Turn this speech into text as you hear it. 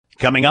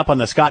Coming up on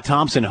the Scott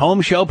Thompson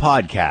Home Show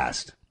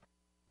podcast.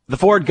 The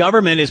Ford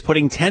government is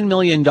putting $10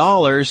 million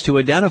to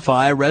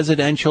identify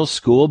residential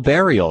school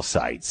burial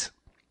sites.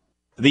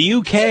 The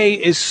UK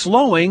is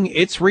slowing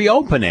its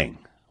reopening.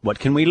 What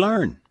can we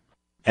learn?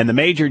 And the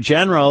Major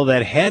General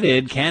that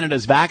headed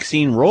Canada's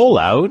vaccine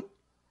rollout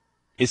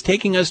is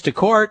taking us to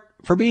court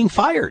for being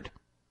fired.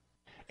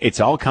 It's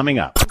all coming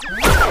up.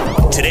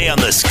 Today on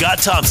the Scott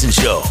Thompson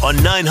Show on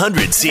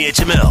 900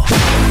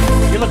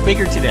 CHML. You look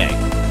bigger today.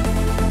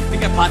 You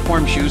got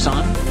platform shoes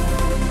on?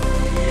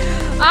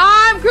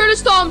 I'm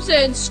Curtis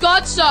Thompson,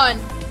 Scott's son.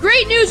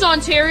 Great news,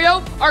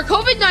 Ontario. Our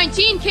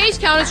COVID-19 case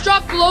count has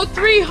dropped below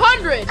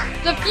 300,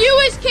 the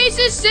fewest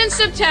cases since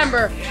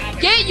September.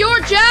 Get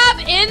your jab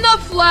in the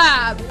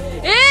flab.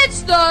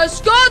 It's the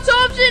Scott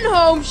Thompson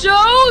Home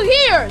Show.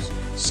 Here's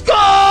Scott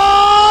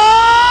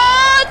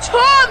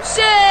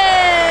Thompson.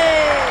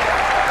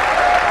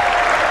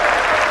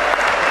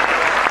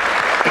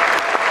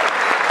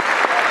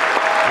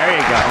 There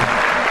you go.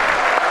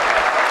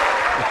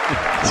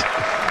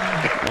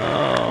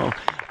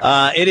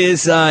 It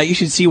is, you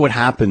should see what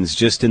happens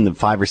just in the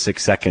 5 or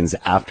 6 seconds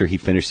after he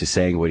finishes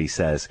saying what he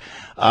says.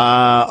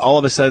 All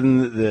of a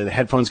sudden, the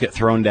headphones get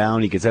thrown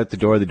down. He gets out the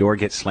door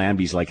gets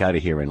slammed. He's like out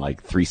of here in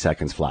like 3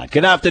 seconds flat.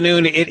 Good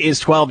afternoon. It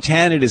is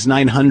 12:10. It is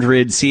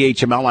 900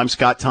 CHML. I'm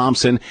Scott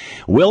Thompson.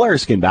 Will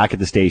Erskine back at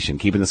the station,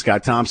 keeping the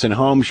Scott Thompson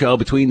Home Show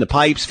between the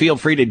pipes. Feel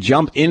free to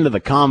jump into the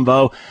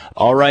convo.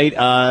 All right.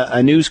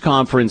 A news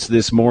conference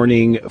this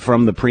morning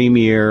from the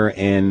Premier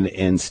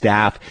and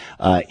staff,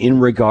 in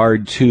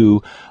regard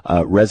to,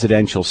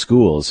 residential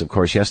schools. Of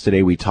course,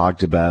 yesterday we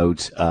talked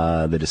about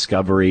the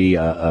discovery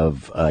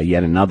of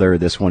yet another,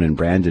 this one in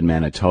Brandon,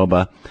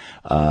 Manitoba.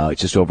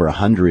 Just over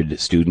 100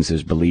 students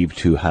is believed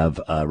to have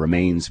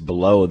remains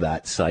below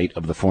that site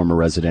of the former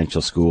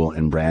residential school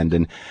in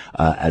Brandon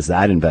as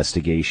that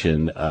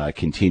investigation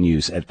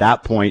continues. At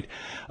that point,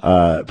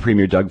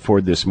 Premier Doug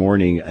Ford this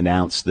morning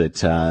announced that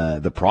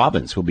the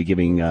province will be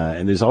giving,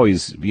 and there's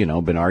always,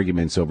 been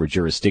arguments over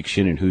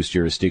jurisdiction and whose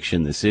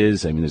jurisdiction this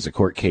is. I mean, there's a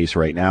court case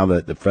right now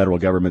that the federal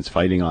government's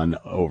fighting on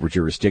over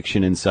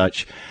jurisdiction and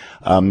such.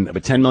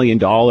 But $10 million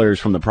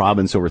from the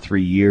province over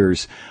 3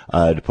 years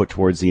to put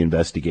towards the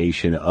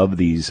investigation of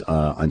these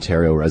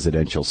Ontario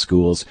residential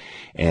schools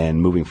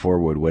and moving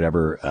forward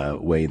whatever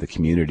way the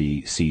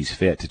community sees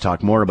fit. To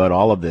talk more about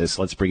all of this,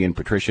 let's bring in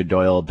Patricia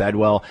Doyle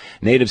Bedwell,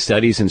 Native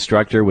Studies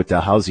instructor with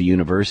Dalhousie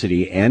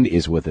University, and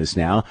is with us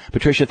now.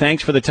 Patricia,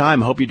 thanks for the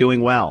time. Hope you're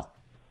doing well.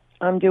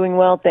 I'm doing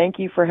well. Thank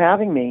you for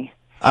having me.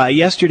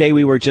 Yesterday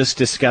we were just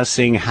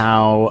discussing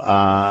how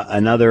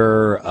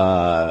another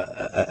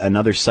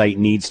site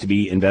needs to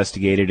be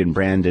investigated in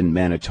Brandon,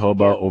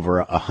 Manitoba. Yeah.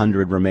 Over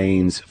 100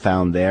 remains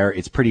found there.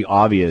 It's pretty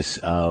obvious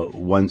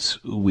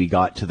once we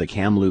got to the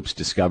Kamloops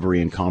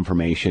discovery and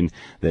confirmation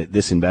that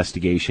this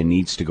investigation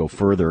needs to go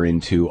further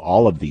into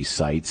all of these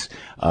sites,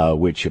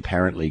 which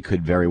apparently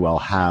could very well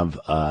have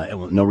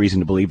no reason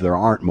to believe there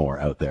aren't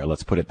more out there.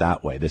 Let's put it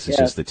that way. This is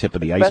just the tip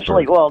of the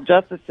iceberg. Well,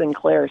 Justice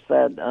Sinclair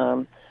said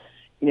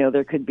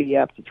there could be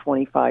up to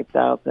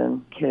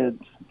 25,000 kids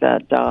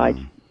that died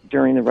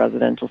during the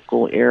residential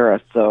school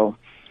era. So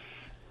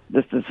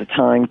this is the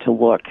time to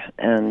look.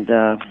 And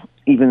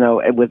even though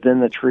it was in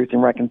the Truth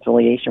and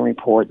Reconciliation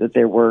report that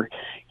they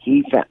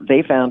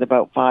found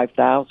about 4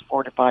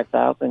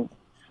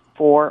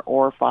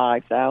 or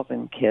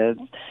 5,000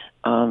 kids,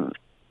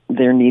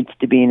 there needs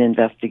to be an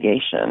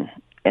investigation.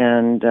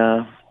 And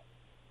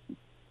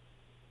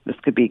this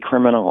could be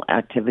criminal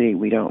activity.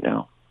 We don't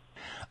know.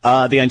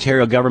 The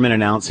Ontario government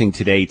announcing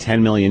today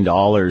 $10 million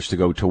to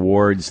go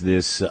towards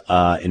this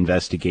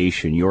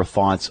investigation. Your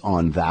thoughts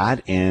on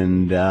that,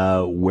 and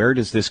where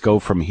does this go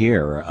from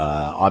here?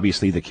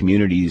 Obviously, the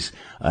communities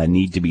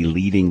need to be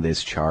leading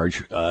this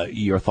charge.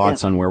 Your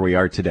thoughts on where we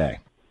are today?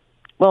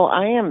 Well,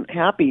 I am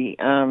happy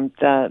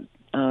that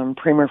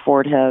Premier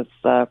Ford has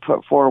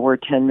put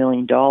forward $10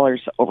 million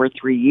over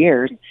 3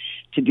 years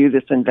to do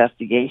this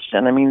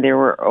investigation. I mean, there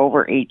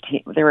were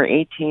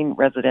 18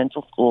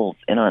 residential schools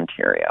in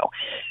Ontario.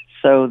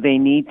 So they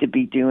need to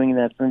be doing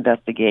this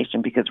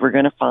investigation because we're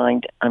going to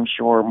find, I'm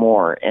sure,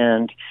 more.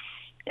 And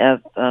as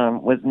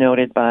was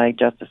noted by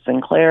Justice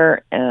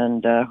Sinclair,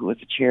 and who was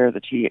the chair of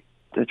the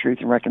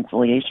Truth and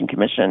Reconciliation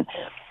Commission,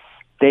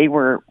 they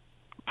were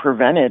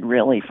prevented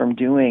really from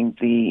doing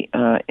the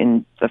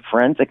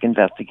forensic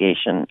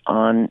investigation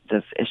on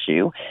this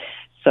issue.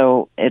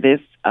 So it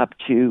is up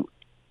to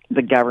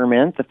the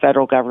government. The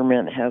federal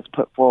government has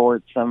put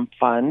forward some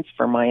funds,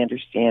 from my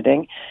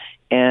understanding,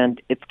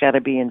 and it's got to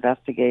be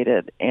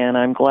investigated. And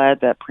I'm glad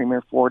that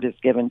Premier Ford has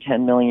given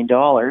 $10 million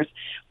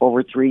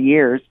over 3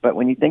 years. But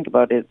when you think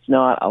about it, it's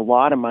not a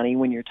lot of money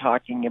when you're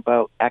talking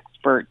about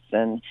experts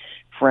and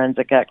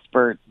forensic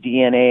experts,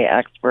 DNA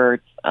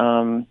experts,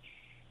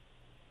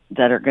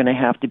 that are going to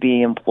have to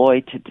be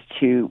employed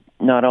to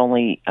not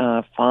only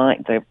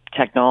find the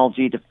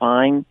technology to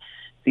find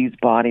these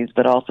bodies,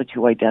 but also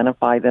to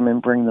identify them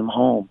and bring them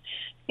home.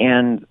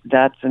 And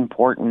that's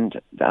important.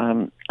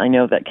 I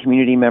know that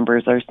community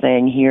members are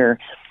saying here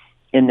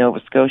in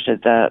Nova Scotia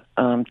that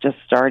just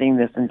starting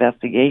this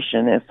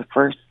investigation is the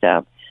first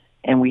step,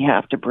 and we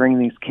have to bring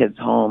these kids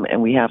home,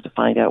 and we have to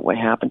find out what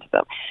happened to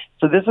them.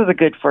 So this is a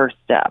good first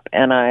step,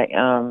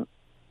 and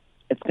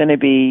it's going to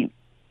be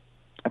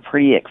a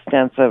pretty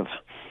extensive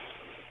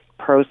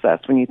process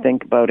when you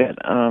think about it,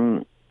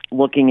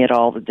 looking at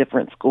all the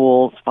different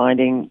schools,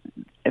 finding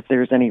if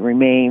there's any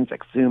remains,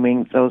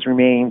 exhuming those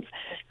remains,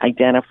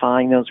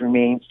 identifying those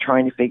remains,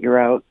 trying to figure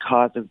out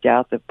cause of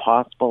death if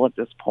possible at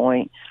this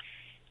point,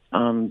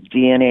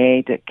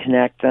 DNA to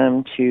connect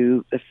them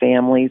to the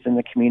families and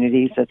the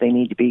communities that they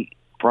need to be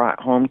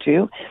brought home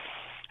to.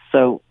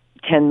 So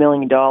 $10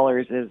 million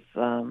is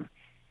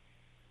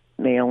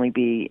may only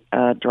be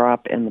a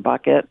drop in the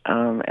bucket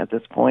at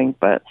this point,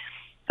 but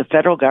the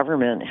federal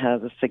government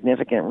has a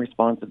significant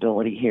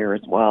responsibility here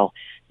as well,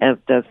 as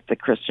does the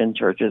Christian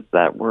churches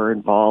that were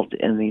involved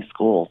in these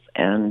schools.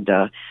 And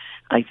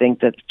I think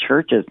that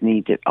churches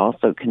need to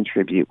also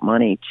contribute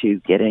money to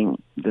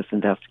getting this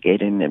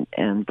investigated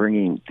and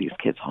bringing these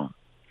kids home.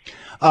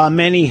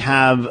 Many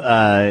have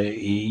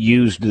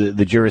used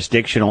the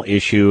jurisdictional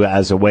issue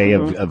as a way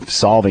of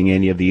solving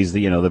any of these.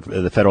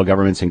 The federal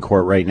government's in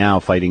court right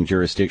now fighting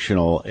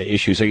jurisdictional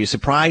issues. Are you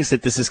surprised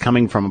that this is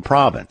coming from a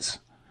province?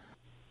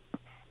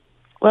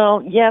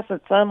 Well, yes,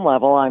 at some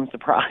level I'm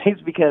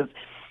surprised because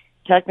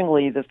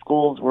technically the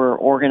schools were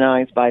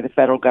organized by the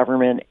federal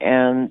government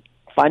and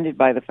funded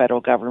by the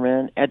federal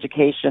government.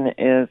 Education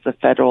is a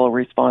federal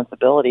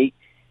responsibility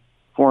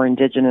for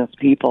Indigenous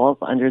peoples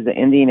under the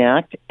Indian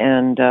Act,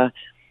 and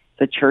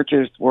the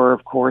churches were,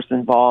 of course,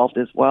 involved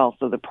as well.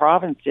 So the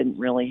province didn't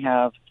really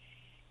have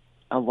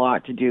a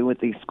lot to do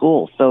with these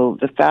schools. So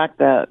the fact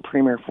that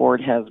Premier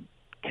Ford has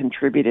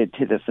contributed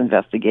to this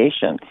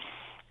investigation,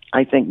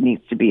 I think,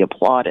 needs to be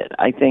applauded.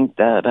 I think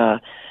that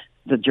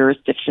the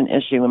jurisdiction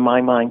issue, in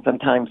my mind,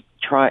 sometimes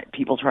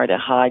people try to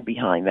hide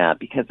behind that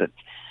because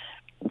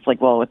it's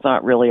like, well, it's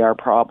not really our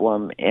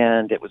problem,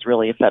 and it was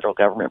really a federal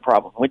government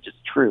problem, which is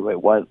true.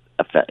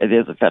 It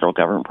is a federal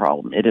government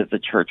problem. It is a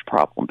church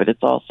problem, but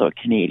it's also a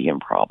Canadian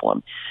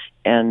problem.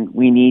 And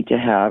we need to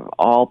have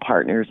all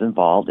partners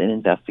involved in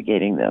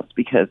investigating this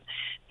because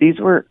these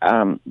were,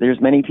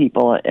 there's many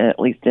people, at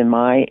least in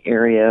my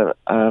area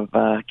of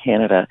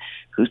Canada,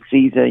 who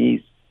see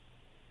these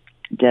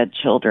dead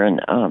children,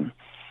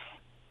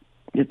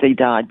 that they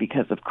died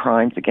because of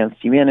crimes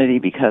against humanity,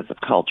 because of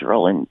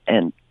cultural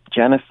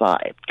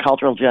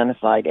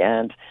genocide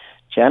and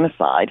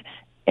genocide.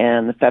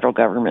 And the federal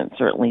government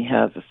certainly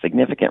has a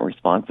significant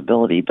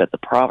responsibility, but the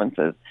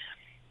provinces,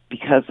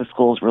 because the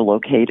schools were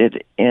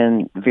located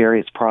in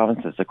various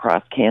provinces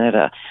across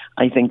Canada,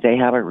 I think they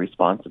have a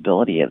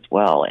responsibility as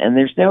well. And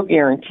there's no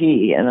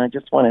guarantee, and I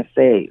just want to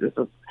say,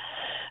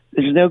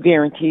 there's no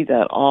guarantee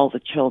that all the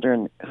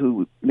children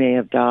who may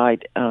have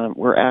died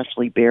were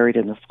actually buried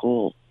in the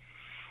schools.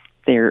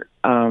 There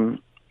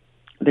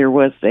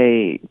was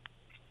a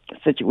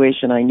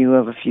situation I knew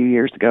of a few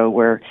years ago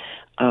where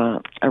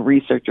a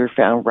researcher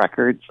found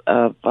records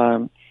of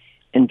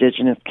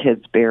Indigenous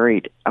kids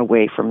buried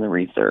away from the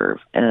reserve,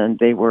 and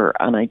they were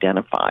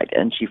unidentified.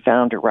 And she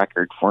found a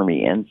record for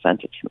me and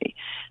sent it to me.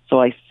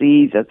 So I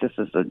see that this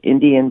is an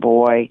Indian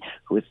boy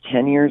who was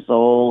 10 years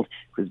old,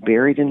 who was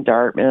buried in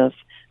Dartmouth,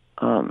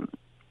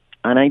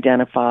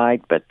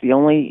 unidentified. But the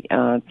only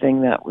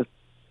thing that was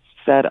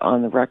said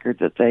on the record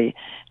that they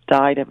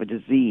died of a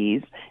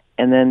disease,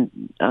 and then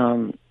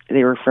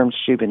they were from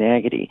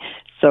Shubenacadie.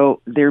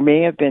 So there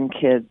may have been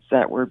kids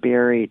that were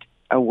buried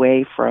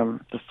away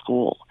from the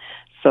school.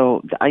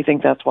 So I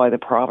think that's why the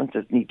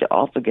provinces need to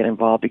also get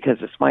involved, because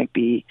this might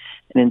be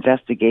an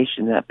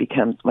investigation that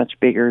becomes much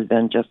bigger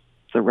than just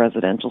the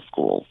residential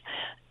schools.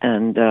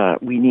 And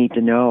we need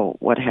to know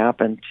what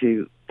happened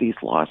to these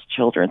lost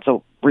children.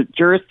 So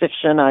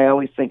jurisdiction, I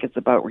always think it's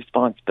about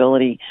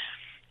responsibility.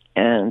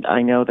 And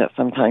I know that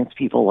sometimes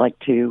people like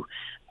to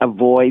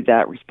avoid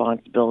that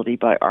responsibility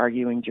by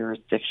arguing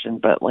jurisdiction.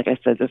 But like I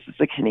said, this is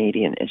a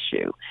Canadian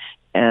issue.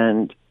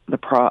 And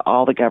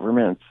all the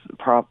governments,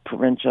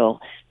 provincial,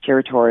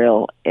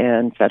 territorial,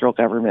 and federal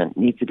government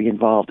need to be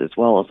involved, as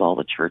well as all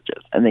the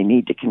churches. And they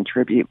need to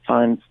contribute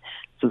funds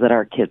so that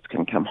our kids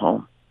can come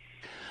home.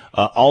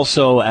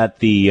 Also at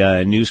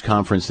the news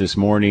conference this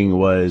morning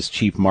was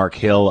Chief Mark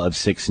Hill of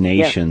Six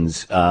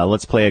Nations. Yes.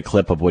 Let's play a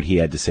clip of what he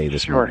had to say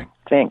this morning.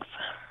 Thanks.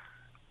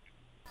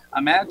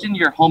 Imagine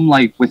your home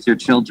life with your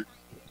children.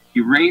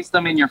 You raise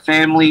them in your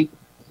family,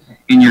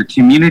 in your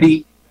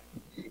community,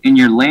 in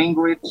your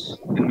language,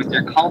 and with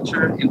your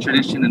culture and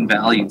tradition and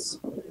values.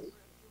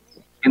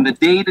 In the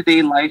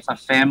day-to-day life of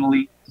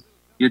family,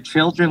 your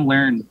children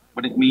learn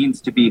what it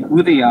means to be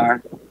who they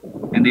are,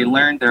 and they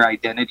learn their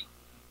identity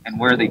and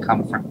where they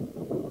come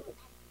from.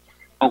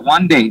 But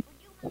one day,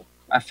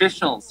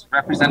 officials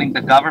representing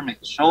the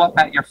government show up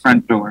at your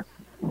front door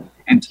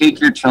and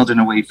take your children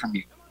away from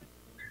you.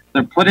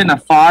 They're put in a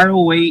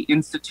faraway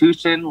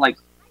institution, like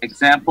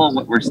example,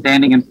 what we're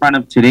standing in front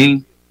of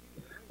today,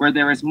 where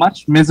there is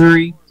much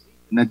misery,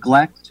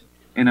 neglect,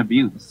 and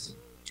abuse.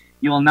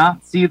 You will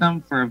not see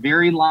them for a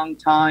very long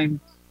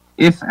time,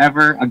 if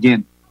ever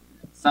again.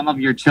 Some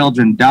of your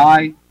children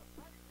die,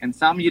 and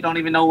some you don't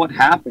even know what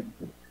happened.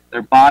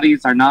 Their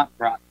bodies are not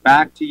brought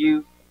back to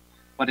you,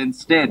 but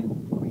instead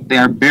they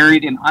are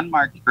buried in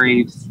unmarked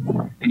graves,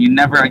 and you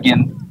never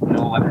again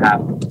know what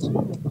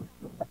happened.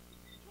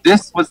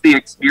 This was the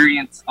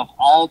experience of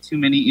all too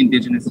many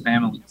Indigenous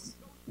families,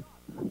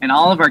 and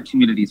all of our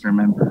communities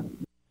remember.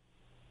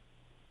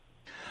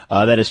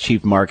 That is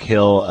Chief Mark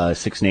Hill,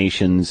 Six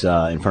Nations,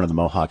 in front of the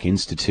Mohawk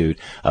Institute.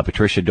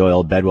 Patricia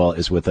Doyle Bedwell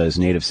is with us,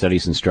 Native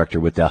Studies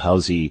instructor with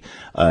Dalhousie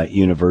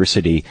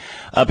University.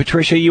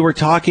 Patricia, you were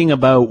talking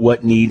about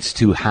what needs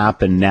to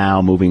happen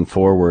now moving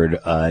forward,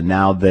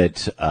 now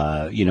that,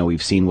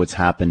 we've seen what's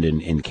happened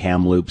in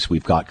Kamloops.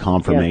 We've got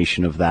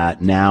confirmation of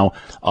that. Now,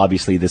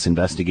 obviously, this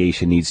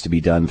investigation needs to be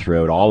done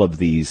throughout all of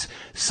these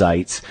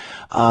sites.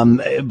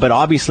 But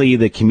obviously,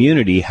 the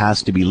community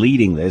has to be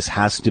leading this,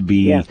 has to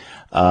be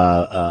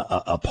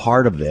a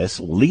part of this,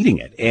 leading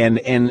it.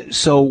 And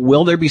so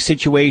will there be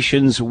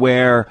situations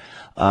where,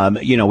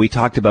 we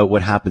talked about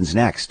what happens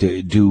next.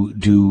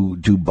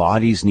 Do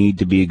bodies need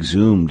to be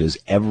exhumed? Does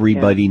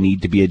everybody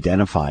need to be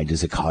identified?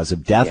 Does a cause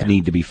of death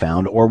need to be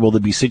found? Or will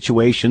there be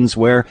situations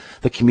where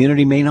the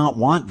community may not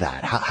want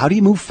that? How do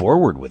you move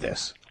forward with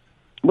this?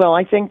 Well,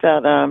 I think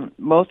that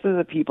most of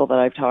the people that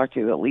I've talked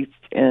to, at least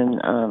in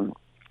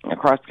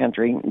across the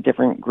country,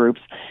 different groups,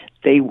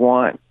 they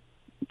want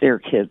their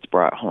kids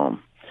brought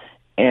home.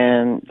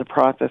 And the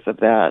process of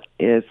that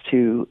is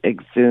to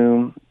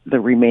exhume the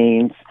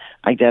remains,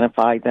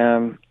 identify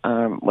them,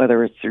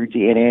 whether it's through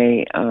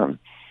DNA.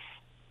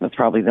 That's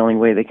probably the only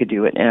way they could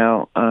do it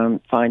now.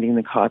 Finding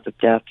the cause of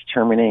death,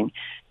 determining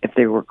if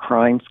there were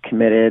crimes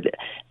committed.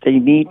 We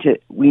need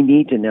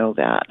to know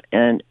that.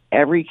 And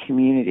every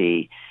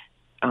community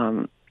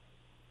has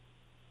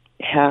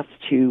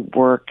to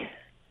work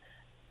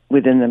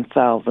within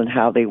themselves and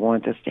how they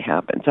want this to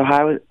happen.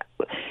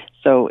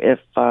 So if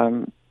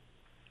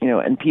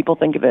and people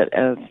think of it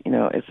as,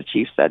 as the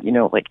chief said,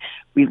 like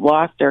we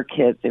lost our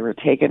kids, they were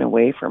taken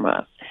away from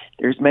us.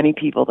 There's many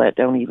people that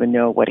don't even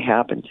know what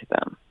happened to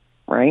them,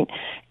 right?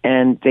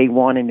 And they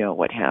want to know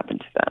what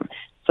happened to them.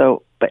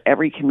 So, but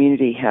every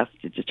community has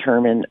to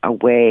determine a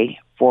way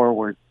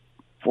forward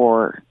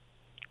for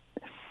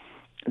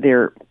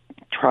their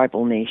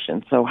tribal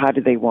nation. So how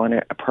do they want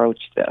to approach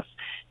this?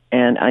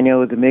 And I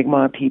know the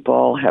Mi'kmaq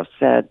people have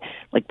said,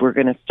 like, we're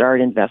going to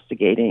start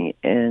investigating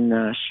in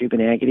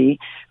Shubenacadie.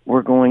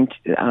 We're going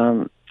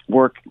to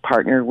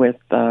partner with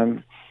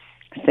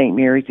St.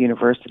 Mary's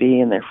University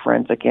and their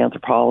forensic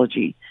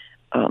anthropology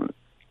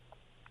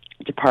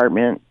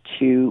department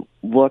to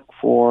look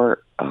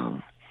for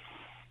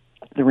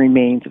the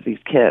remains of these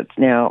kids.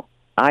 Now,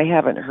 I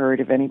haven't heard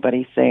of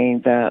anybody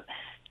saying that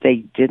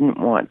they didn't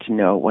want to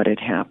know what had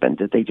happened,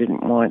 that they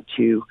didn't want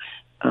to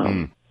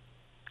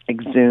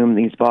exhume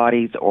these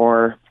bodies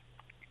or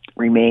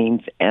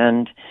remains,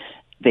 and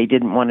they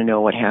didn't want to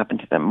know what happened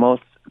to them.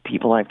 Most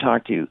people I've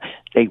talked to,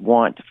 they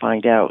want to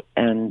find out,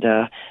 and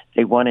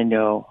they want to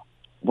know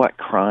what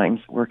crimes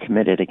were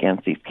committed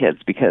against these kids,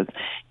 because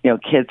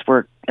kids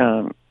were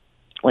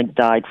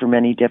died for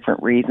many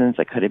different reasons.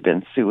 It could have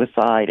been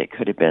suicide, it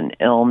could have been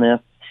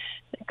illness,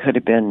 it could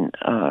have been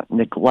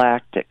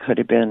neglect, it could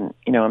have been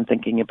I'm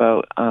thinking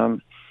about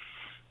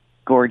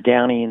Gord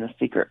Downey in The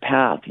Secret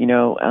Path,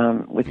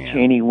 with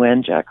Cheney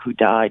Wenjack, who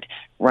died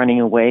running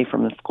away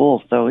from the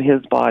school. So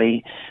his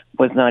body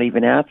was not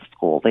even at the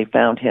school. They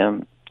found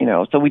him,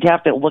 so we'd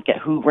have to look at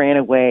who ran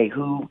away,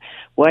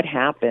 what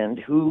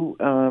happened,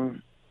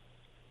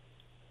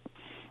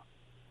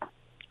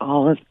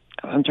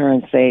 I'm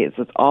trying to say is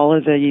that all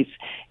of these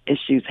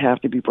issues have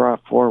to be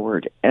brought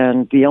forward.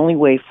 And the only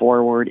way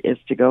forward is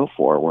to go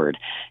forward.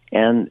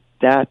 And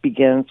that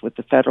begins with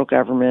the federal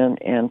government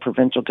and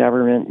provincial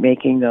government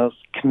making those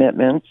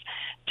commitments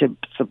to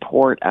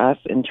support us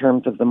in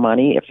terms of the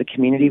money. If the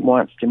community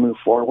wants to move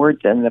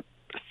forward, then the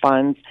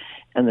funds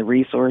and the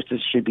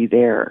resources should be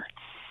there.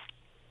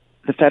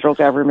 The federal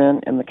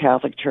government and the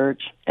Catholic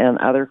Church and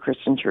other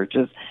Christian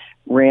churches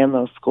ran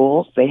those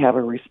schools. They have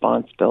a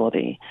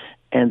responsibility,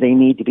 and they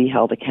need to be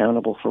held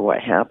accountable for what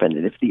happened.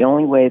 And if the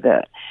only way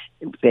that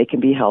they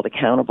can be held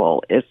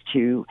accountable is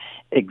to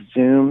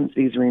exhume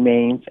these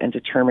remains and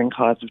determine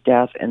cause of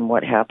death and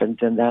what happened,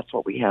 then that's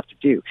what we have to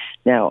do.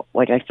 Now,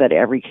 like I said,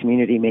 every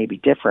community may be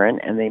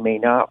different, and they may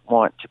not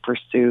want to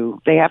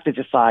pursue. They have to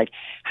decide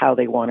how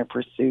they want to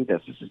pursue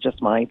this. This is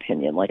just my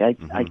opinion.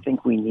 I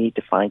think we need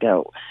to find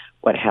out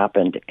what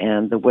happened,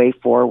 and the way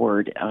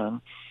forward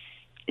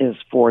is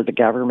for the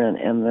government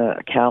and the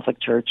Catholic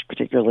Church,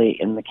 particularly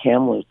in the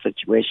Kamloops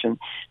situation,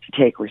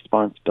 to take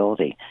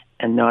responsibility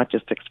and not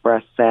just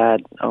express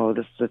sad,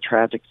 this is a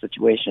tragic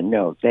situation.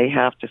 No, they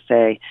have to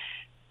say,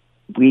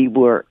 we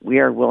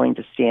are willing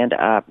to stand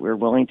up, we're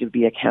willing to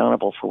be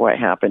accountable for what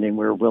happened, and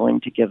we're willing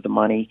to give the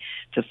money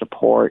to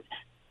support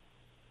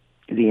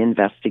the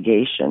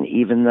investigation,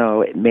 even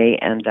though it may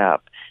end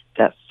up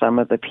that some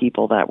of the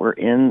people that were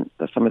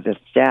some of the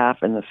staff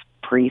and the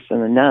priests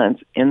and the nuns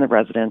in the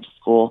residential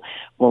school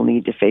will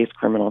need to face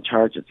criminal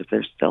charges if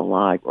they're still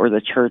alive, or the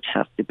church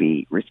has to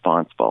be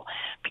responsible,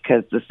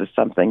 because this is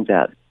something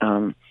that,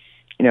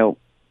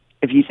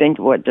 if you think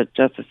what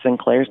Justice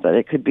Sinclair said,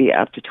 it could be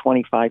up to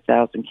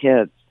 25,000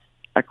 kids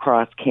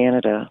across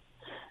Canada.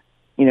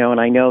 And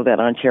I know that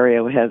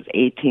Ontario has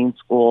 18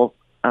 schools.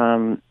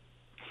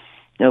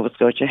 Nova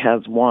Scotia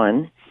has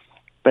 1,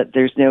 but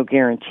there's no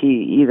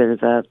guarantee either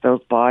that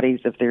those bodies,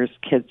 if there's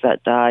kids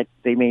that died,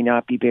 they may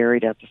not be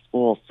buried at the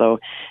school. So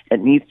it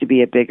needs to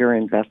be a bigger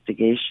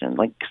investigation.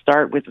 Like,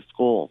 start with the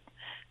schools,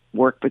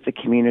 work with the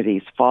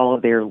communities, follow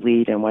their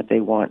lead and what they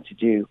want to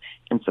do,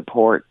 and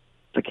support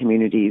the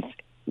communities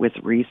with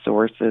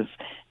resources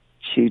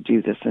to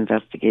do this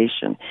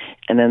investigation.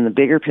 And then the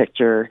bigger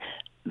picture,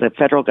 the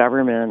federal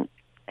government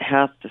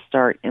has to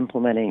start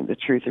implementing the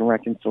Truth and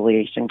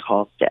Reconciliation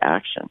calls to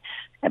action.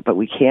 But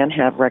we can't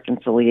have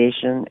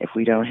reconciliation if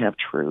we don't have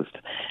truth.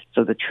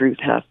 So the truth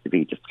has to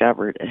be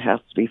discovered. It has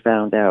to be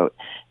found out.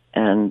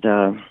 And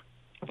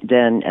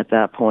then at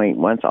that point,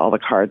 once all the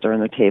cards are on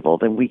the table,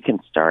 then we can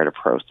start a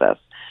process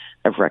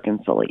of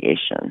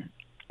reconciliation,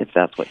 if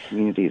that's what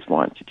communities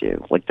want to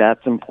do. Like,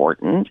 that's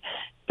important.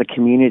 The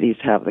communities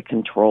have the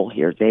control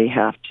here. They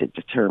have to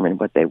determine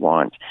what they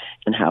want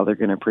and how they're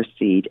going to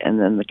proceed, and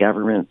then the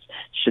governments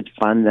should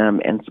fund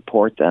them and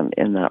support them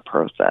in that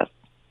process.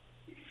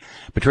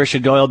 Patricia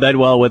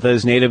Doyle-Bedwell with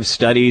us, Native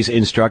Studies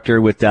instructor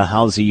with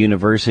Dalhousie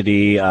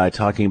University,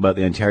 talking about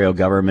the Ontario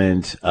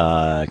government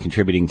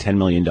contributing $10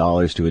 million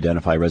to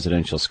identify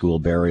residential school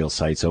burial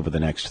sites over the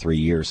next 3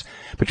 years.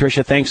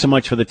 Patricia, thanks so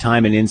much for the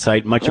time and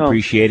insight. Much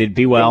appreciated.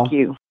 Be well. Thank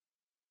you.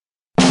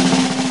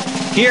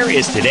 Here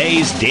is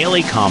today's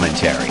Daily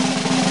Commentary.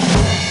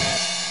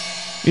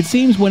 It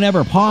seems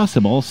whenever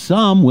possible,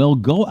 some will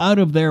go out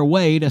of their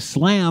way to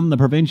slam the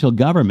provincial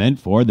government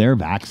for their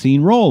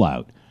vaccine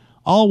rollout,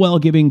 all while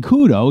giving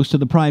kudos to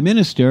the Prime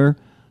Minister,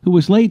 who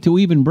was late to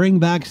even bring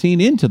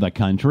vaccine into the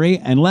country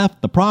and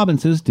left the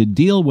provinces to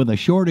deal with a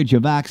shortage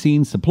of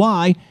vaccine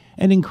supply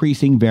and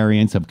increasing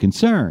variants of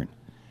concern.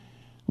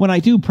 When I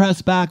do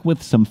press back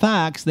with some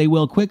facts, they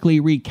will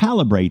quickly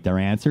recalibrate their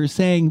answers,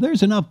 saying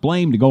there's enough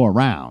blame to go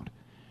around.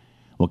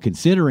 Well,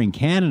 considering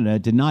Canada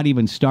did not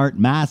even start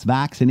mass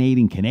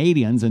vaccinating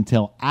Canadians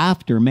until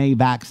after May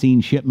vaccine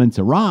shipments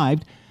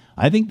arrived,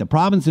 I think the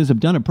provinces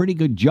have done a pretty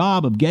good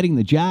job of getting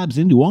the jabs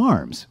into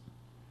arms.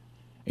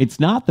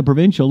 It's not the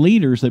provincial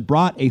leaders that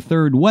brought a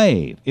third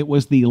wave. It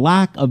was the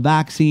lack of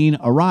vaccine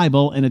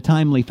arrival in a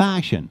timely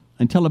fashion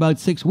until about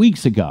 6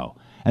 weeks ago.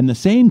 And the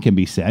same can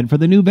be said for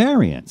the new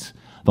variants.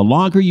 The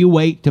longer you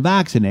wait to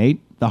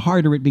vaccinate, the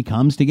harder it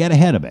becomes to get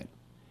ahead of it.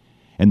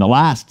 In the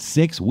last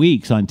 6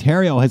 weeks,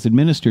 Ontario has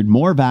administered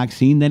more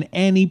vaccine than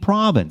any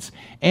province,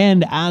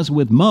 and as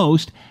with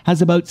most,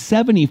 has about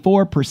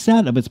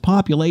 74% of its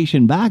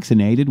population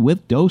vaccinated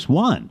with dose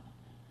 1.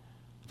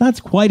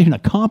 That's quite an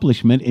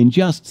accomplishment in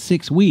just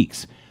 6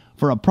 weeks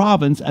for a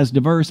province as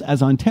diverse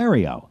as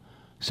Ontario.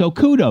 So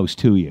kudos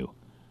to you,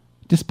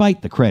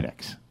 despite the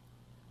critics.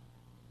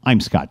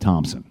 I'm Scott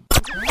Thompson.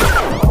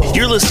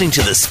 You're listening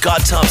to the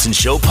Scott Thompson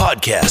Show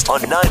podcast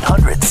on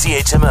 900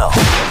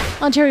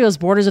 CHML. Ontario's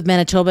borders of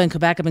Manitoba and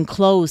Quebec have been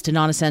closed to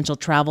non-essential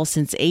travel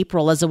since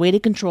April as a way to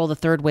control the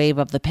third wave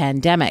of the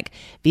pandemic.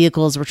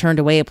 Vehicles were turned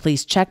away at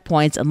police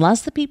checkpoints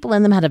unless the people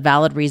in them had a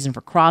valid reason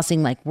for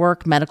crossing, like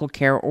work, medical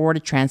care, or to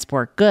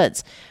transport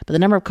goods. But the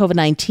number of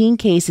COVID-19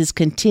 cases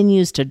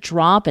continues to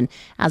drop, and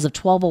as of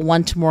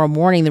 12:01 tomorrow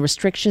morning, the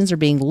restrictions are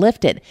being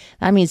lifted.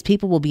 That means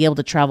people will be able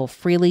to travel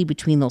freely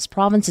between those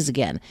provinces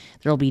again.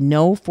 There will be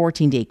no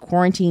 14-day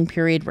quarantine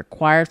period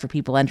required for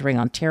people entering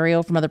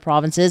Ontario from other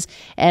provinces,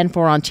 and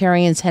for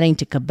Ontarians heading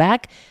to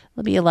Quebec,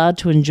 they'll be allowed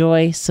to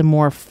enjoy some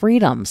more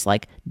freedoms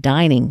like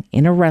dining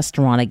in a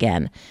restaurant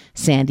again.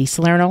 Sandy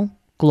Salerno,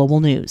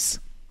 Global News.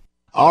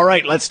 All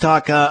right, let's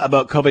talk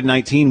about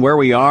COVID-19, where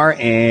we are,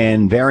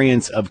 and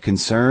variants of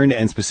concern,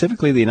 and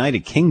specifically the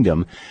United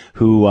Kingdom,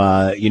 who,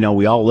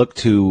 we all looked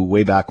to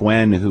way back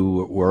when,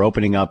 who were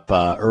opening up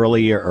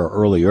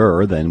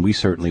earlier than we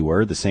certainly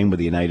were. The same with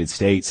the United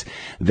States.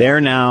 They're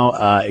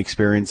now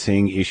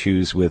experiencing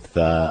issues with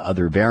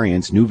other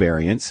variants, new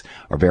variants,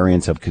 or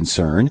variants of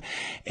concern.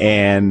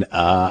 And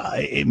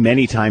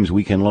many times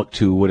we can look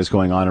to what is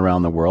going on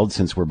around the world,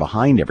 since we're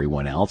behind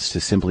everyone else, to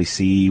simply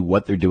see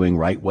what they're doing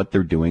right, what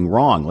they're doing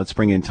wrong. Let's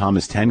bring in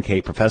Thomas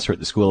Tenkate, professor at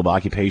the School of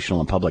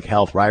Occupational and Public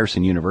Health,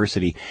 Ryerson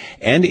University,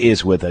 and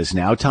is with us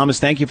now. Thomas,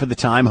 thank you for the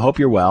time. Hope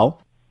you're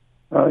well.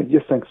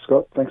 Yes, thanks,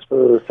 Scott. Thanks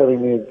for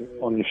having me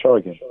on your show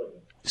again.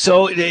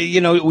 So,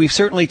 we've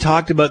certainly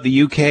talked about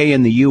the UK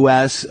and the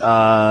US, in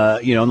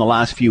the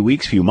last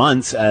few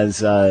months, as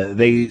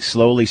they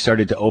slowly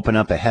started to open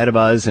up ahead of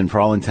us, and for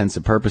all intents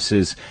and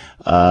purposes,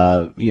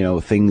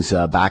 things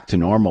back to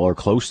normal or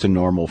close to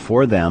normal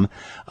for them.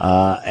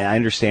 I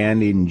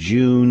understand in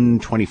June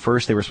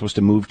 21st, they were supposed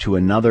to move to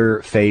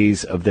another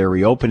phase of their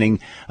reopening.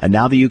 And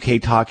now the UK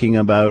talking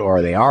about,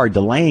 or they are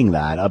delaying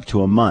that up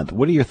to a month.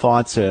 What are your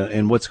thoughts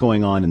and what's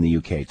going on in the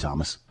UK,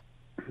 Thomas?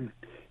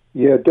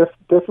 Yeah,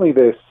 definitely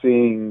they're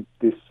seeing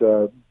this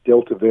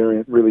Delta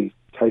variant really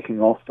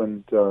dropping off,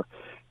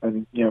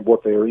 and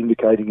what they're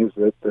indicating is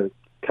that the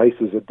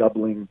cases are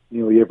doubling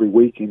nearly every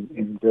week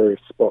in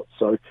various spots.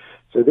 So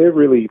they're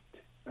really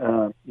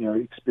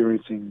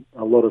experiencing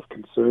a lot of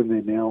concern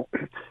there now,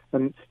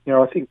 and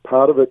I think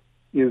part of it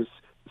is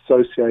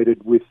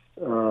associated with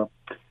the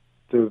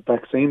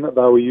vaccine that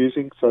they were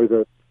using. So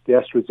the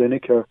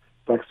AstraZeneca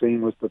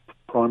vaccine was the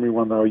primary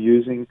one they were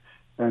using,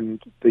 and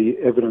the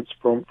evidence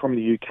from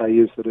the UK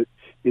is that it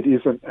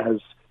isn't as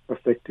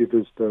effective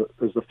as the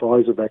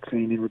Pfizer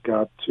vaccine in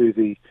regard to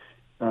the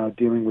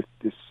dealing with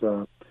this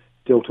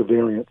Delta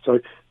variant.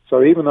 So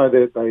even though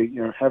they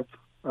have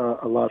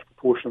a large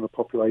proportion of the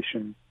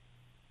population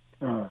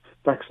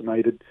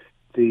vaccinated,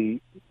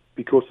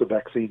 because the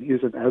vaccine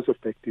isn't as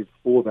effective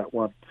for that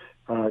one,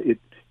 they've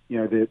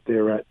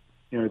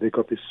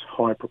got this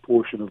high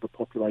proportion of the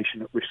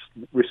population at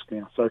risk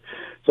now. So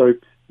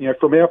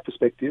from our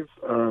perspective,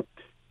 I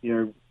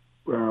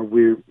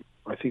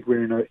think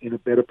we're in a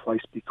better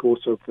place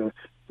because of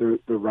the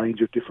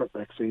range of different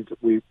vaccines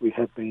that we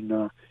have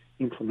been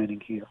implementing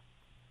here.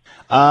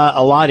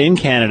 A lot in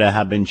Canada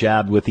have been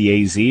jabbed with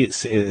the AZ,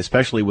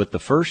 especially with the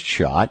first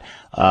shot,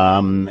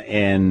 and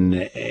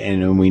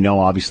we know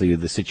obviously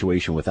the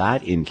situation with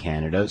that in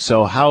Canada.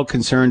 So how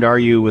concerned are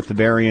you with the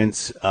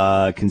variants,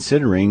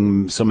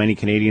 considering so many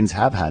Canadians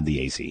have had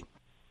the AZ?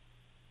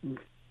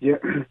 Yeah,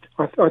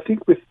 I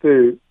think with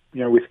in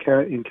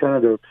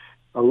Canada,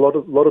 a lot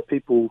of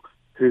people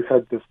who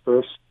had the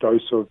first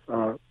dose of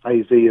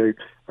AZ are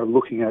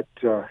looking at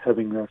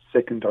having a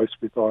second dose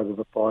with either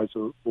the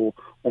Pfizer or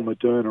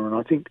Moderna, and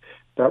I think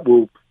that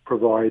will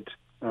provide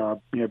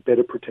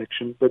better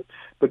protection. But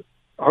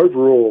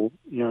overall,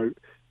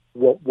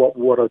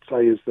 what I'd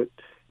say is that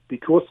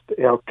because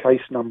our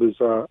case numbers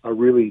are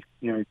really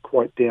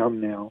quite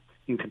down now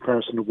in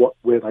comparison to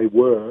where they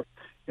were,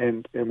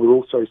 and we're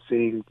also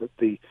seeing that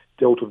the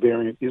Delta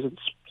variant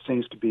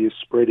seems to be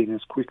spreading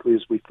as quickly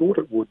as we thought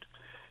it would.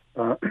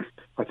 I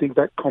think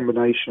that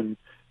combination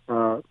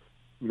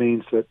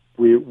means that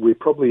we're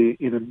probably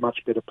in a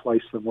much better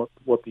place than what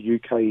the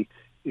UK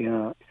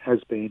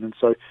has been, and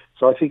so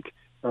I think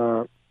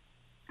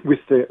with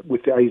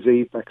the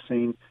AZ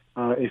vaccine,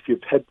 if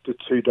you've had the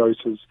 2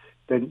 doses,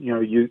 then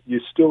you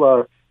still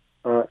are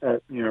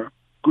at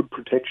good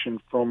protection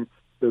from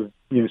the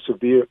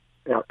severe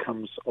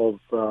outcomes of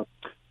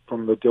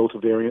from the Delta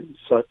variant,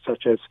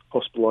 such as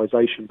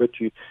hospitalisation, but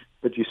you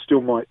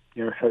still might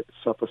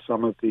suffer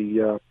some of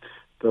the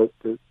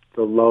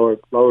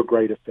lower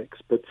grade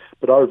effects. But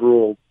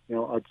overall,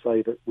 I'd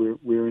say that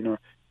we're in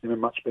a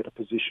much better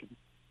position.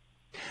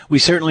 We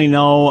certainly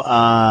know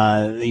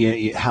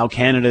how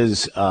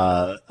Canada's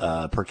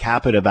per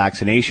capita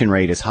vaccination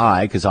rate is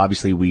high, because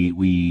obviously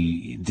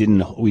we didn't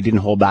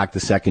hold back the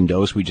second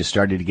dose. We just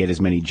started to get as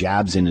many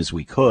jabs in as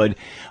we could.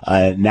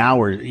 Now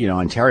we're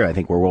Ontario, I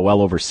think we're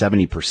well over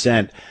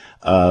 70%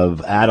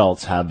 of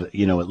adults have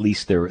at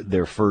least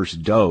their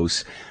first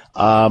dose.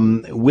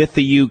 With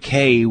the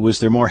UK, was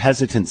there more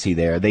hesitancy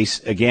there? They,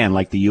 again,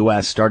 like the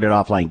US, started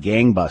off like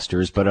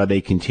gangbusters, but are they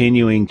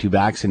continuing to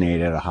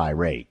vaccinate at a high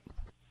rate?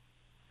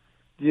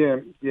 Yeah,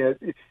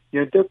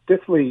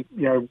 definitely.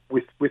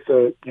 With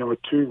a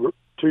two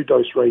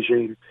dose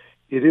regime,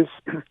 it is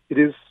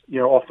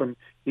often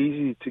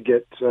easy to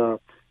get a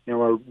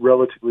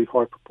relatively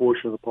high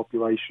proportion of the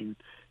population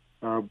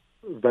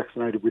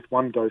vaccinated with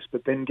 1 dose,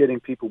 but then getting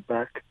people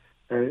back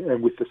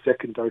and with the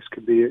second dose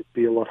can be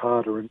a lot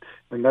harder, and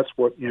that's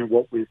what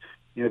we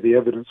the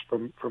evidence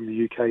from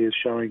the UK is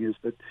showing is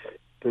that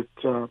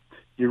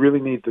you really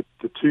need the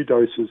 2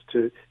 doses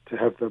to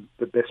have the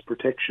best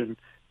protection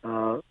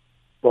from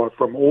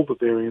all the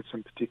variants,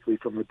 and particularly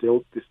from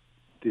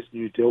this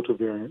new Delta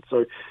variant.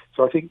 So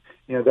I think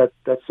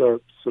that's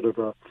a sort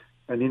of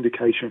an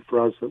indication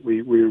for us that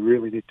we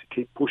really need to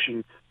keep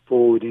pushing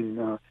forward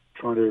in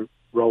trying to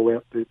roll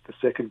out the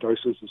second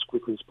doses as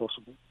quickly as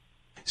possible.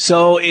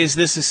 So is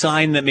this a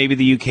sign that maybe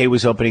the UK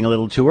was opening a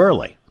little too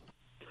early?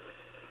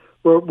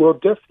 Well,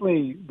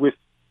 definitely with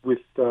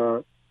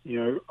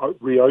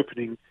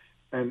reopening,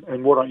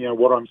 and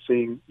what I'm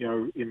seeing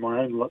in my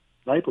own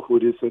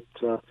neighbourhood is that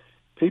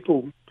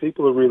people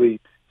are really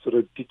sort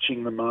of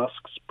ditching the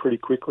masks pretty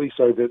quickly,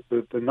 so that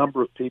the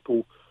number of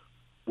people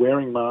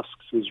wearing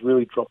masks has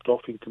really dropped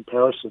off in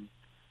comparison,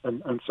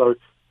 and so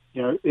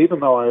even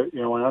though I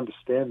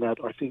understand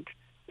that, I think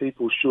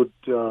people should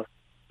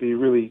be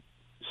really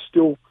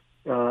still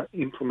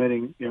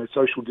implementing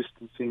social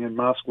distancing and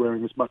mask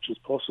wearing as much as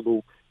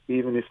possible,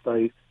 even if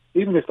they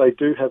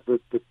do have the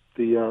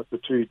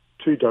two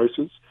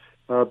doses,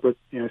 but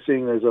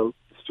seeing there's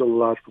still a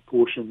large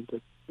proportion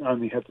that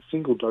only have the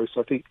single dose,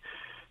 I think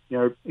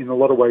in a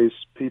lot of ways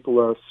people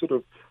are sort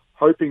of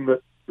hoping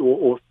that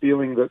or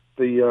feeling that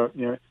the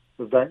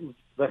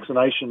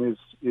vaccination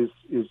is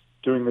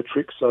doing the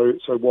trick, so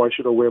why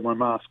should I wear my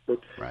mask? But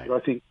I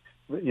think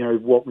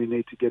what we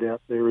need to get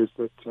out there is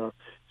that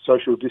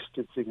social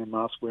distancing and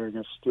mask wearing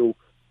are still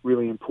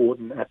really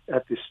important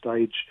at this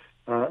stage,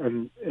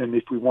 and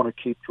if we want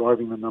to keep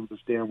driving the numbers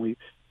down,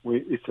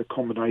 it's a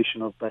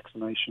combination of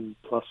vaccination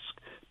plus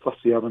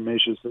the other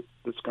measures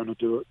that's going to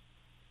do it.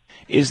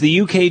 Is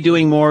the UK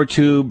doing more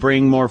to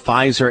bring more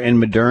Pfizer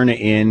and Moderna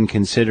in,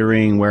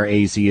 considering where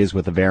AZ is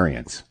with the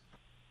variants?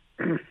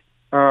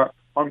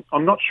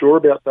 I'm not sure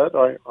about that.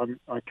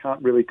 I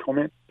can't really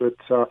comment, but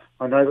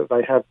I know that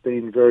they have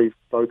been very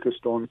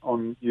focused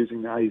on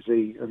using the AZ,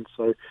 and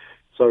so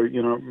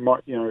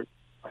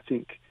I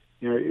think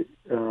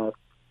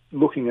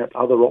looking at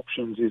other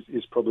options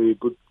is probably a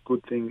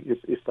good thing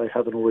if they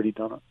haven't already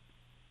done it.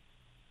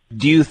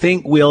 Do you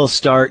think we'll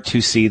start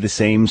to see the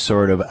same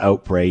sort of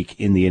outbreak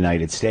in the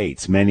United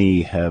States?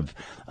 Many have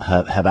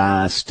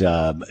asked,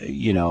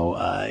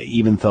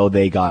 even though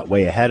they got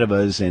way ahead of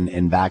us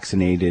and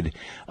vaccinated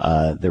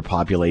their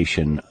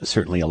population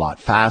certainly a lot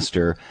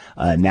faster,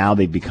 now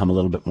they've become a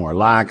little bit more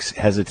lax.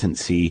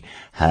 Hesitancy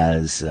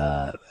has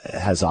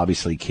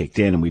obviously kicked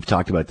in, and we've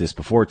talked about this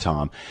before,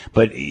 Tom.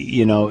 But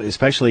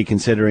especially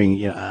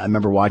considering, I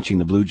remember watching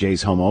the Blue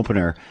Jays home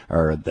opener,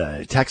 or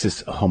the Texas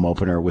home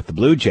opener with the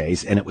Blue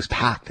Jays, and it was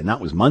packed, and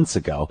that was months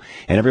ago,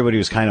 and everybody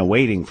was kind of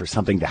waiting for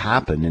something to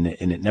happen, and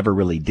it never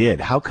really did.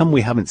 How come we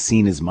haven't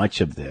seen as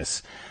much of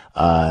this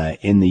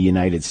in the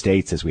United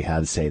States as we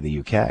have, say, the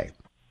UK?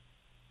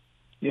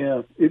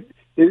 Yeah, it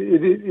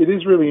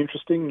is really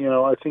interesting.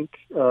 I think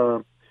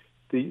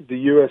the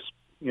US,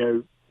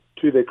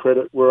 to their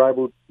credit, were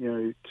able,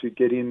 to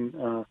get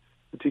in,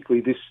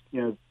 particularly this,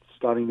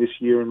 starting this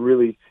year, and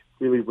really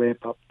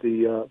ramp up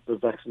the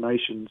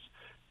vaccinations.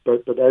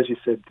 But as you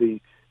said, the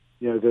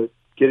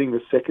getting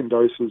the second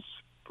doses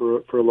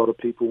for a lot of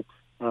people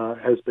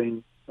has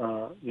been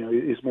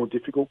is more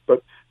difficult.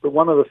 But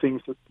one of the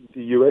things that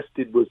the US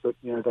did was that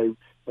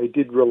they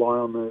did rely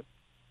on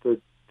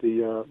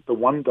the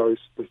one dose,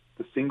 the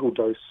single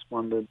dose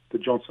one, the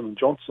Johnson &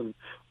 Johnson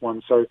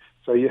one. So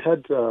you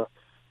had a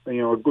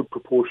good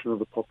proportion of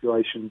the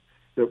population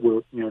that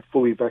were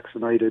fully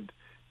vaccinated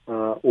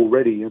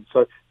already, and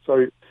so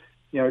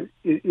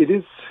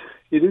it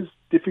is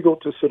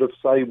difficult to sort of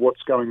say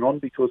what's going on,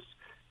 because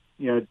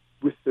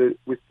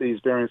with these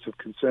variants of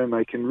concern,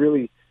 they can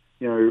really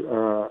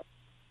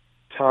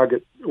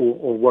target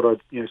or what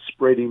I'd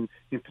spread in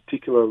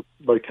particular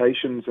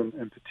locations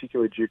and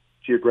particular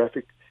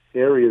geographic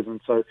areas, and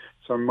so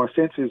my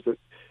sense is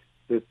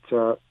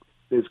that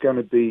there's going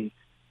to be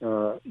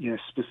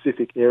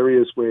specific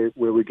areas where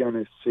we're going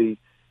to see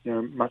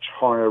much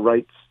higher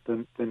rates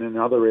than in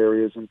other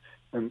areas, and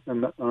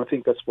I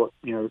think that's what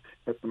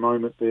at the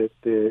moment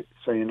they're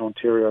saying in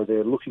Ontario,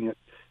 they're looking at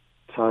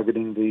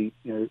targeting the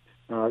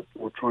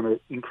or trying to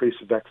increase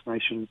the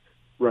vaccination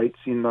rates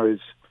in those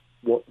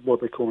what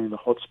they're calling the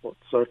hotspots.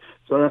 So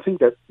I think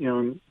that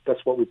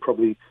that's what we're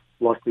probably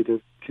likely to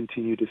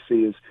continue to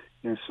see is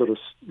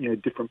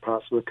different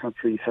parts of the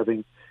country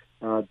having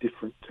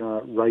different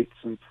rates,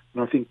 and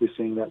I think we're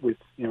seeing that with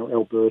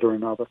Alberta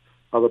and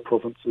other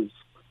provinces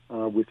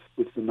with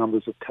the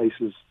numbers of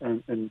cases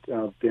and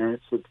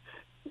variants of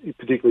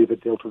particularly the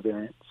Delta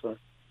variant. So.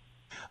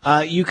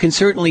 You can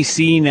certainly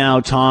see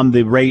now, Tom,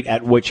 the rate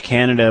at which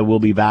Canada will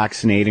be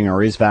vaccinating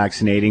or is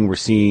vaccinating. We're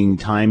seeing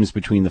times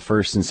between the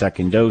first and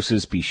second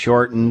doses be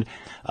shortened,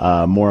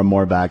 more and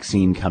more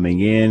vaccine coming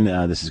in.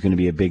 This is going to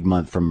be a big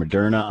month from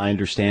Moderna, I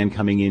understand,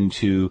 coming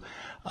into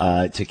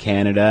to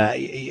Canada.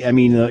 I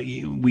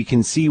mean, we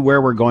can see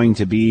where we're going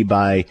to be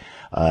by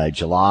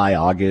July,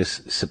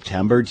 August,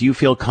 September. Do you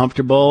feel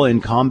comfortable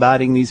in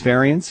combating these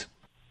variants?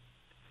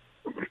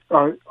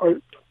 I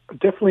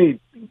definitely.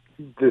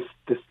 This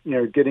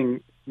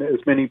getting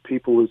as many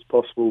people as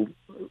possible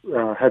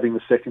having the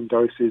second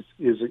dose is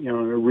a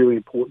really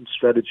important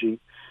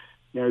strategy.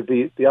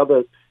 The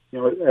other,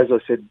 as I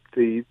said,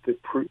 the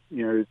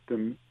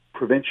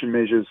prevention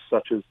measures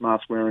such as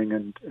mask wearing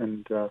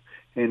and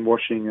hand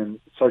washing and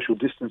social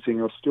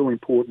distancing are still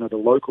important at a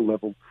local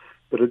level,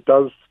 but it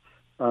does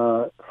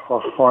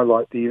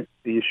highlight the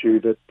issue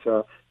that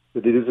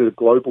it is a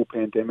global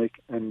pandemic,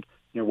 and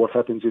what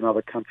happens in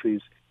other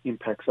countries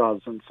impacts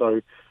us, and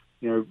so.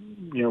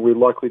 We're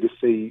likely to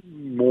see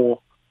more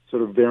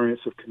sort of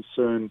variants of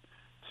concern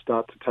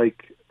start to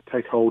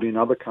take hold in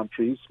other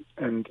countries,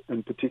 and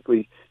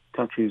particularly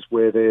countries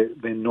where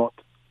they're not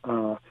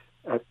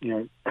at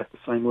the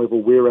same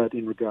level we're at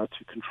in regard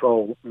to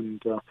control,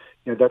 and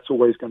that's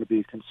always going to be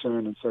a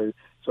concern, and so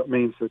it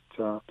means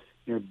that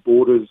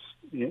borders,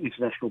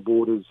 international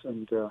borders,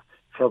 and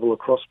travel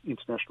across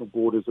international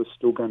borders are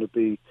still going to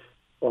be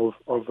of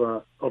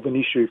an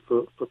issue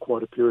for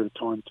quite a period of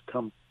time to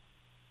come.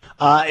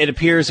 It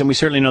appears, and we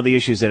certainly know the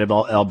issues that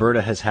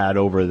Alberta has had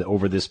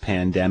over this